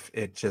better if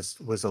it just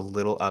was a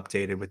little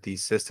updated with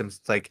these systems.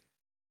 It's like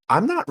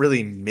I'm not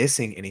really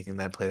missing anything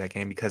that I play that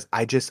game because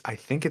I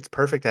think it's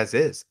perfect as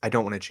is. I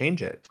don't want to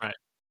change it. Right.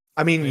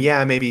 I mean, Right.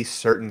 yeah, maybe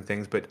certain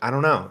things, but I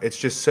don't know. It's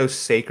just so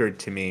sacred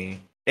to me.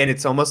 And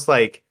it's almost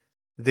like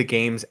the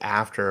games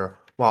after,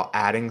 while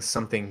adding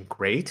something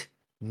great,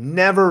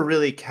 never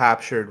really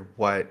captured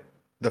what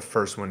the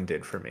first one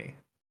did for me.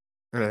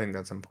 And I think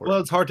that's Well, important.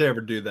 it's hard to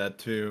ever do that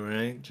too,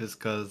 right? Just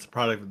because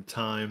product of the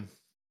time.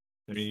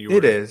 I mean,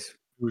 It is.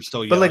 you were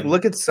still But like young.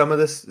 look at some of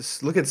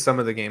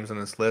the games on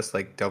this list,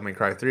 like Devil May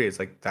Cry 3. It's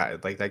like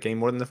that game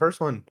more than the first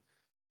one.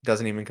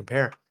 Doesn't even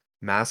compare.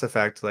 Mass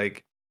Effect,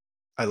 like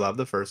I love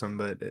the first one,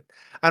 but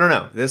I don't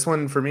know. This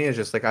one for me is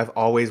just like I've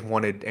always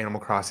wanted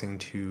Animal Crossing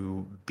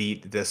to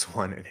beat this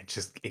one, and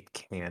it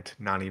can't.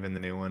 Not even the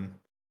new one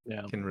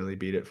Yeah. can really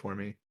beat it for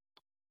me.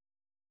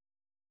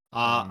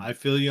 I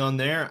feel you on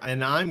there,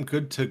 and I'm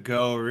good to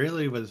go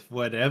really with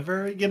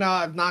whatever.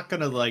 I'm not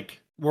gonna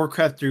like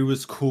Warcraft 3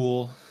 was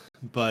cool,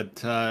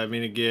 but I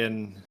mean,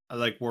 again, I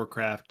like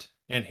Warcraft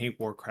and hate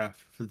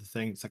Warcraft for the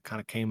things that kind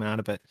of came out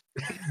of it.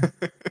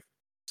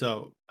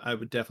 So I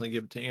would definitely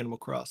give it to Animal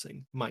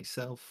Crossing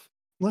myself.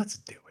 Let's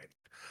do it.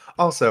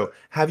 Also,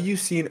 have you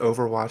seen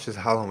Overwatch's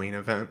Halloween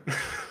event?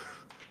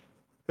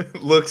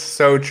 It looks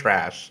so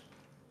trash.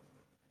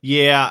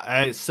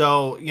 Yeah,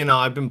 so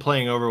I've been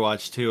playing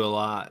Overwatch 2 a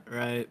lot,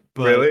 right?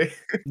 But Really?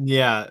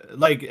 yeah,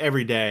 like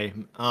every day.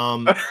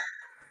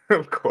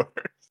 Of course.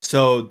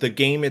 So the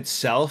game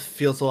itself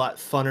feels a lot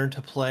funner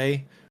to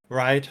play,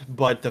 right?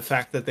 But the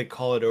fact that they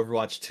call it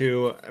Overwatch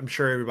 2, I'm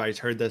sure everybody's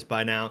heard this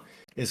by now,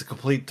 is a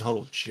complete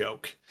total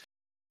joke.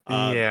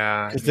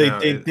 Yeah, Because no,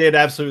 they did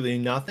absolutely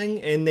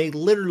nothing, and they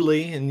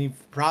literally, and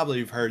you've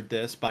probably heard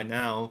this by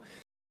now,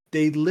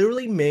 they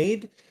literally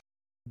made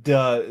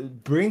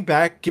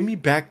give me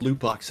back loot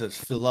boxes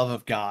for the love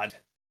of God.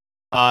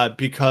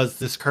 Because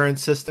this current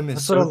system is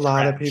that's what so a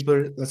lot of trash. people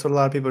are that's what a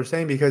lot of people are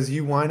saying because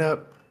you wind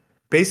up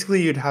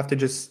basically you'd have to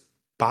just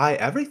buy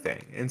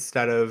everything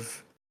instead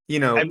of,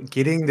 And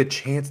getting the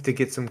chance to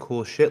get some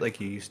cool shit like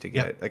you used to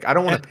yeah, get. Like I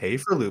don't want and to pay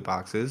for loot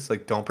boxes.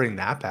 Like don't bring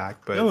that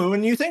back, but no,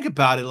 when you think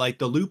about it, like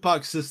the loot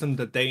box system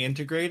that they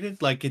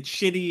integrated, like it's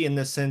shitty in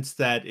the sense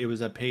that it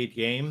was a paid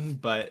game,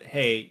 but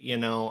hey,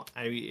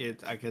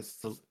 I guess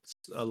it's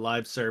a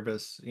live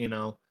service, if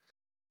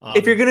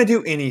you're Um, gonna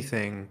do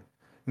anything,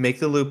 make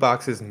the loot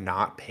boxes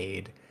not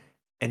paid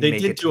and they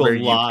make did it to do a where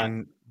you lot,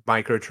 can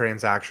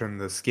microtransaction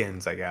the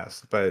skins, I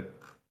guess. But,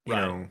 you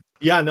right? know,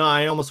 Yeah, no,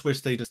 I almost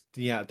wish they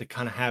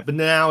kind of had, but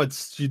now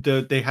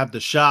they have the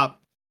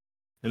shop,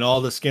 and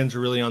all the skins are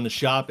really on the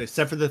shop,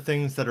 except for the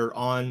things that are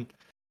on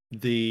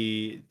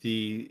the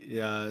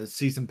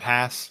season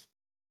pass.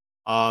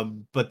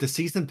 But the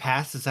season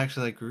pass is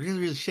actually like really,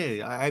 really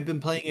shitty. I've been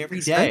playing every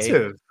day,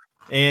 expensive.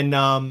 and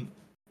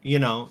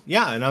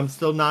yeah, and I'm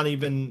still not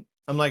even.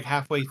 I'm like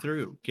halfway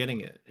through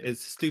getting it.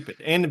 It's stupid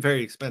and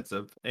very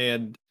expensive,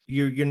 and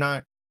you're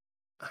not.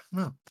 I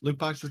don't know. Loot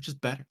boxes were just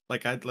better.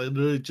 Like I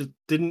literally just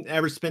didn't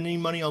ever spend any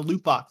money on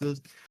loot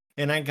boxes,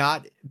 and I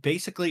got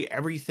basically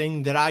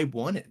everything that I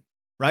wanted.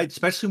 Right,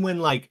 especially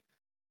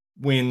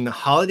when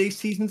holiday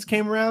seasons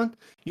came around.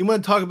 You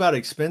want to talk about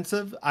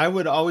expensive? I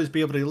would always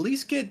be able to at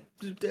least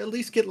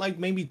get like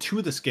maybe two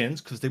of the skins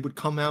because they would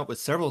come out with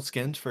several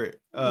skins for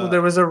Well,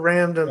 there was a well,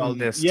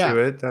 randomness yeah, to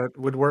it that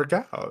would work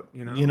out,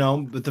 you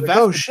know? but the Like, vast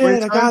 "Oh,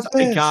 majority shit, I of times got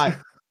I this." got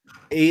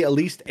at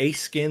least a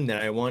skin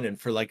that I wanted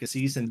for like a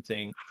season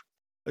thing.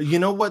 You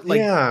know what?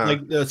 Yeah.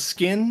 Like the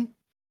skin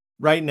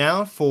right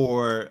now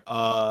for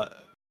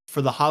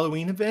the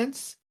Halloween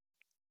events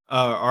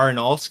are in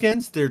all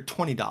skins. They're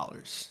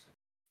 $20.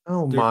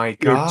 Oh They're my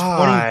they're 20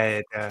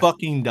 god.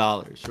 fucking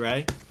dollars,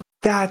 right?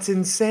 That's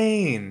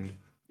insane.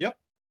 Yep.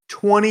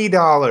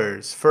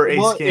 $20 for a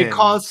Well, it skin.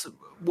 costs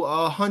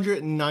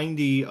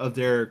 190 of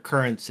their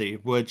currency,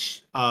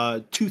 which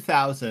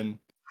 2000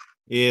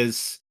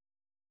 is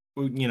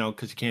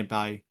because you can't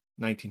buy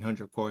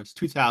 1900, of course.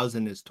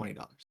 2000 is $20.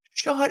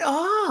 Shut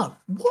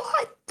up.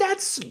 What?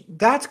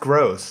 That's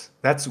gross.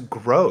 That's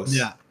gross.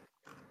 Yeah.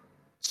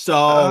 So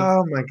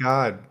Oh my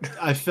god.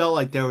 I felt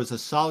like there was a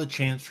solid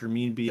chance for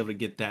me to be able to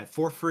get that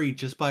for free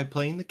just by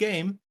playing the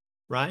game,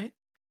 right?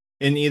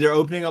 And either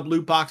opening up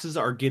loot boxes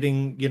or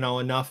getting,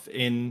 enough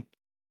in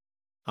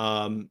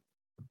um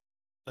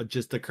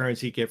just the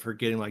currency you get for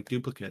getting like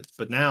duplicates.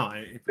 But now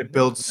It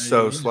builds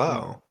so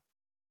slow.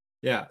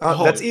 yeah.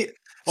 That's Oh, it.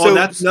 and So,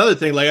 that's another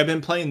thing. Like I've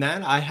been playing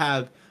that. I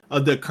have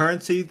the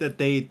currency that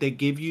they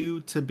give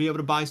you to be able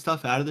to buy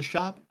stuff out of the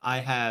shop. I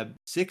have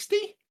 60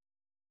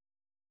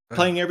 ugh,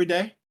 playing every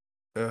day.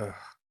 ugh.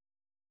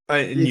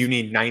 And It's you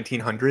need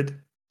 1900?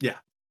 yeah.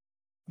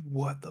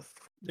 What the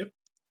Yep.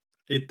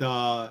 It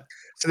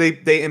So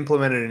they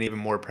implemented an even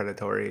more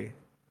predatory,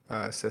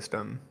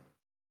 system.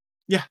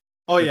 yeah.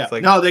 Oh yeah. It's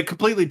like No, they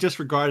completely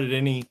disregarded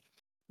any,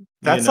 you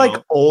that's like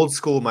know. old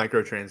school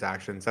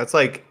microtransactions. That's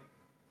like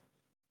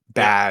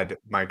Yeah. bad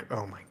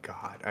oh my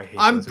god, I hate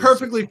I'm Blizzard so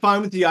perfectly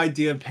fine with the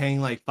idea of paying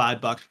like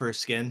 $5 for a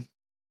skin.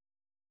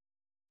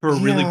 For a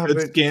really yeah, good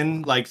but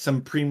skin, like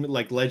some premium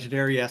like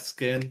legendary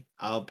skin,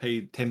 I'll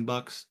pay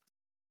 $10.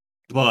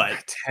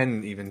 But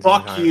 10 even seems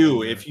fuck high on you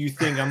the if you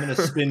think I'm gonna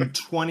spend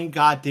 20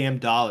 goddamn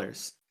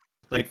dollars.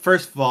 Like,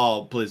 first of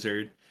all,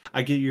 Blizzard,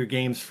 I get your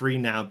games free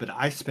now, but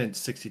I spent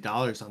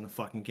 $60 on the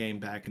fucking game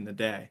back in the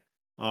day.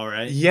 All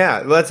right. Yeah,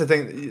 well, that's the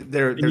thing.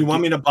 And you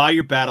want me to buy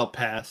your battle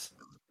pass?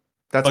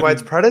 That's why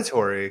it's Fucking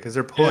predatory because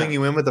they're pulling yeah.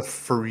 you in with a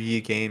free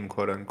game,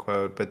 quote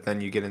unquote. But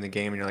then you get in the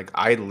game and you're like,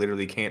 I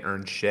literally can't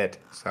earn shit.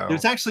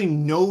 There's So actually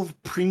no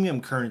premium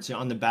currency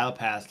on the battle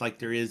pass like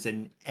there is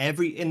in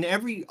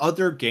every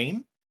other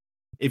game.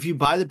 If you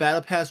buy the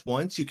battle pass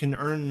once, you can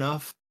earn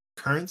enough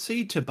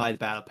currency to buy the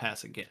battle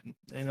pass again.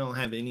 They don't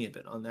have any of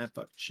it on that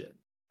fucking shit.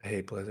 I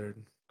hate Blizzard.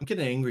 I'm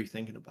getting angry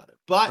thinking about it.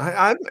 But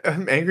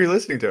I'm angry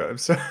listening to it. I'm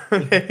so I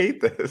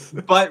hate this.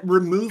 but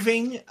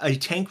removing a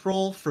tank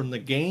roll from the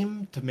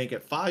game to make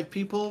it 5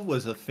 people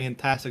was a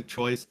fantastic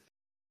choice.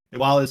 And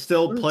while That's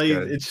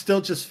good. it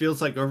still just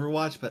feels like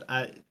Overwatch, but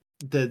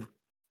the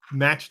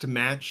match to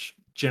match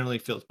generally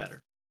feels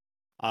better.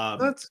 Um,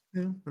 That's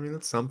yeah, I mean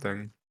that's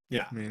something.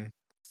 yeah, I mean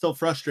still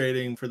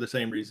frustrating for the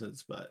same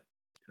reasons, but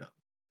I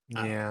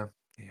don't know. yeah,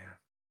 yeah.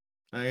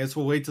 I guess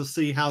we'll wait to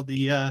see how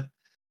the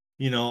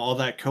all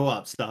that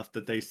co-op stuff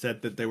that they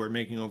said that they were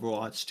making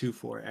Overwatch 2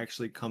 for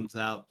actually comes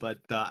out. But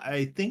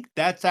I think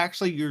that's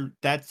actually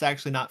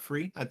not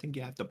free. I think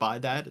you have to buy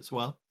that as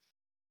well.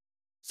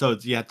 So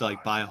you have to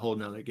like buy a whole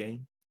nother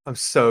game. I'm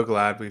so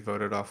glad we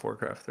voted off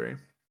Warcraft 3.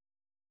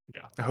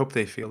 Yeah. I hope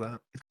they feel that.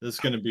 This is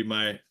gonna be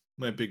my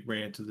big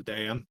rant of the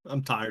day.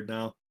 I'm tired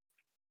now.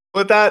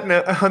 With that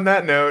on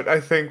that note, I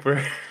think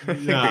I think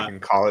we Yeah. can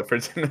call it for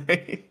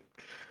tonight.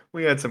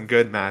 We had some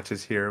good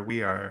matches here.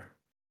 We are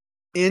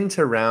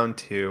into round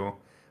 2,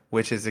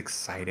 which is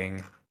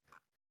exciting.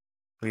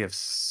 We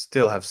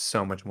still have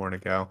so much more to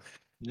go.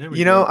 There we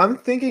You know, go. I'm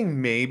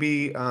thinking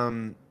maybe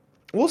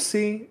we'll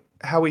see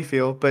how we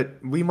feel, but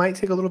we might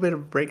take a little bit of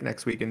a break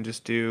next week and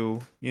just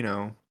do,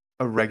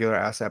 a regular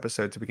ass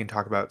episode so we can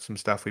talk about some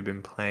stuff we've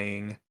been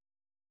playing.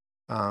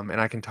 And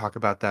I can talk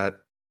about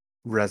that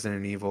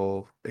Resident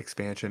Evil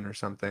expansion or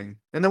something.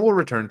 And then we'll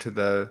return to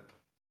the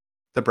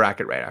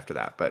bracket right after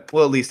that, but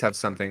we'll at least have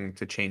something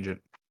to change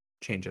it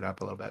up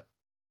a little bit.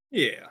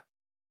 Yeah.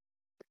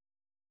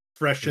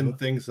 Freshen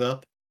things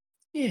up.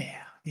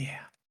 Yeah, yeah.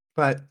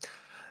 But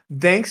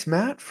thanks,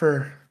 Matt,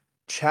 for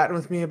chatting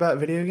with me about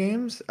video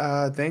games.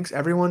 Thanks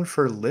everyone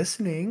for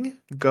listening.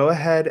 Go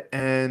ahead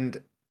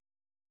and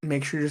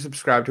make sure you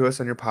subscribe to us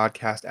on your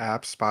podcast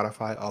app,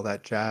 Spotify, all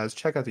that jazz.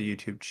 Check out the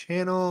YouTube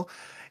channel,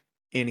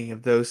 any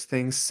of those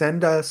things.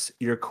 Send us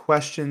your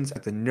questions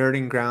at the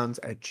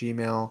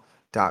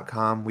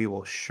nerdinggrounds@gmail.com. We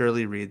will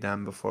surely read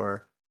them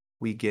before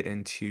we get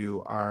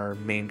into our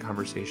main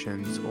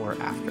conversations or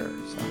after.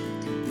 So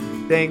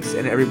thanks,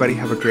 and everybody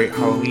have a great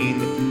Halloween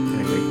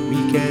and a great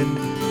weekend.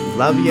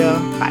 Love ya.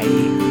 Bye.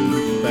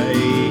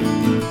 Bye.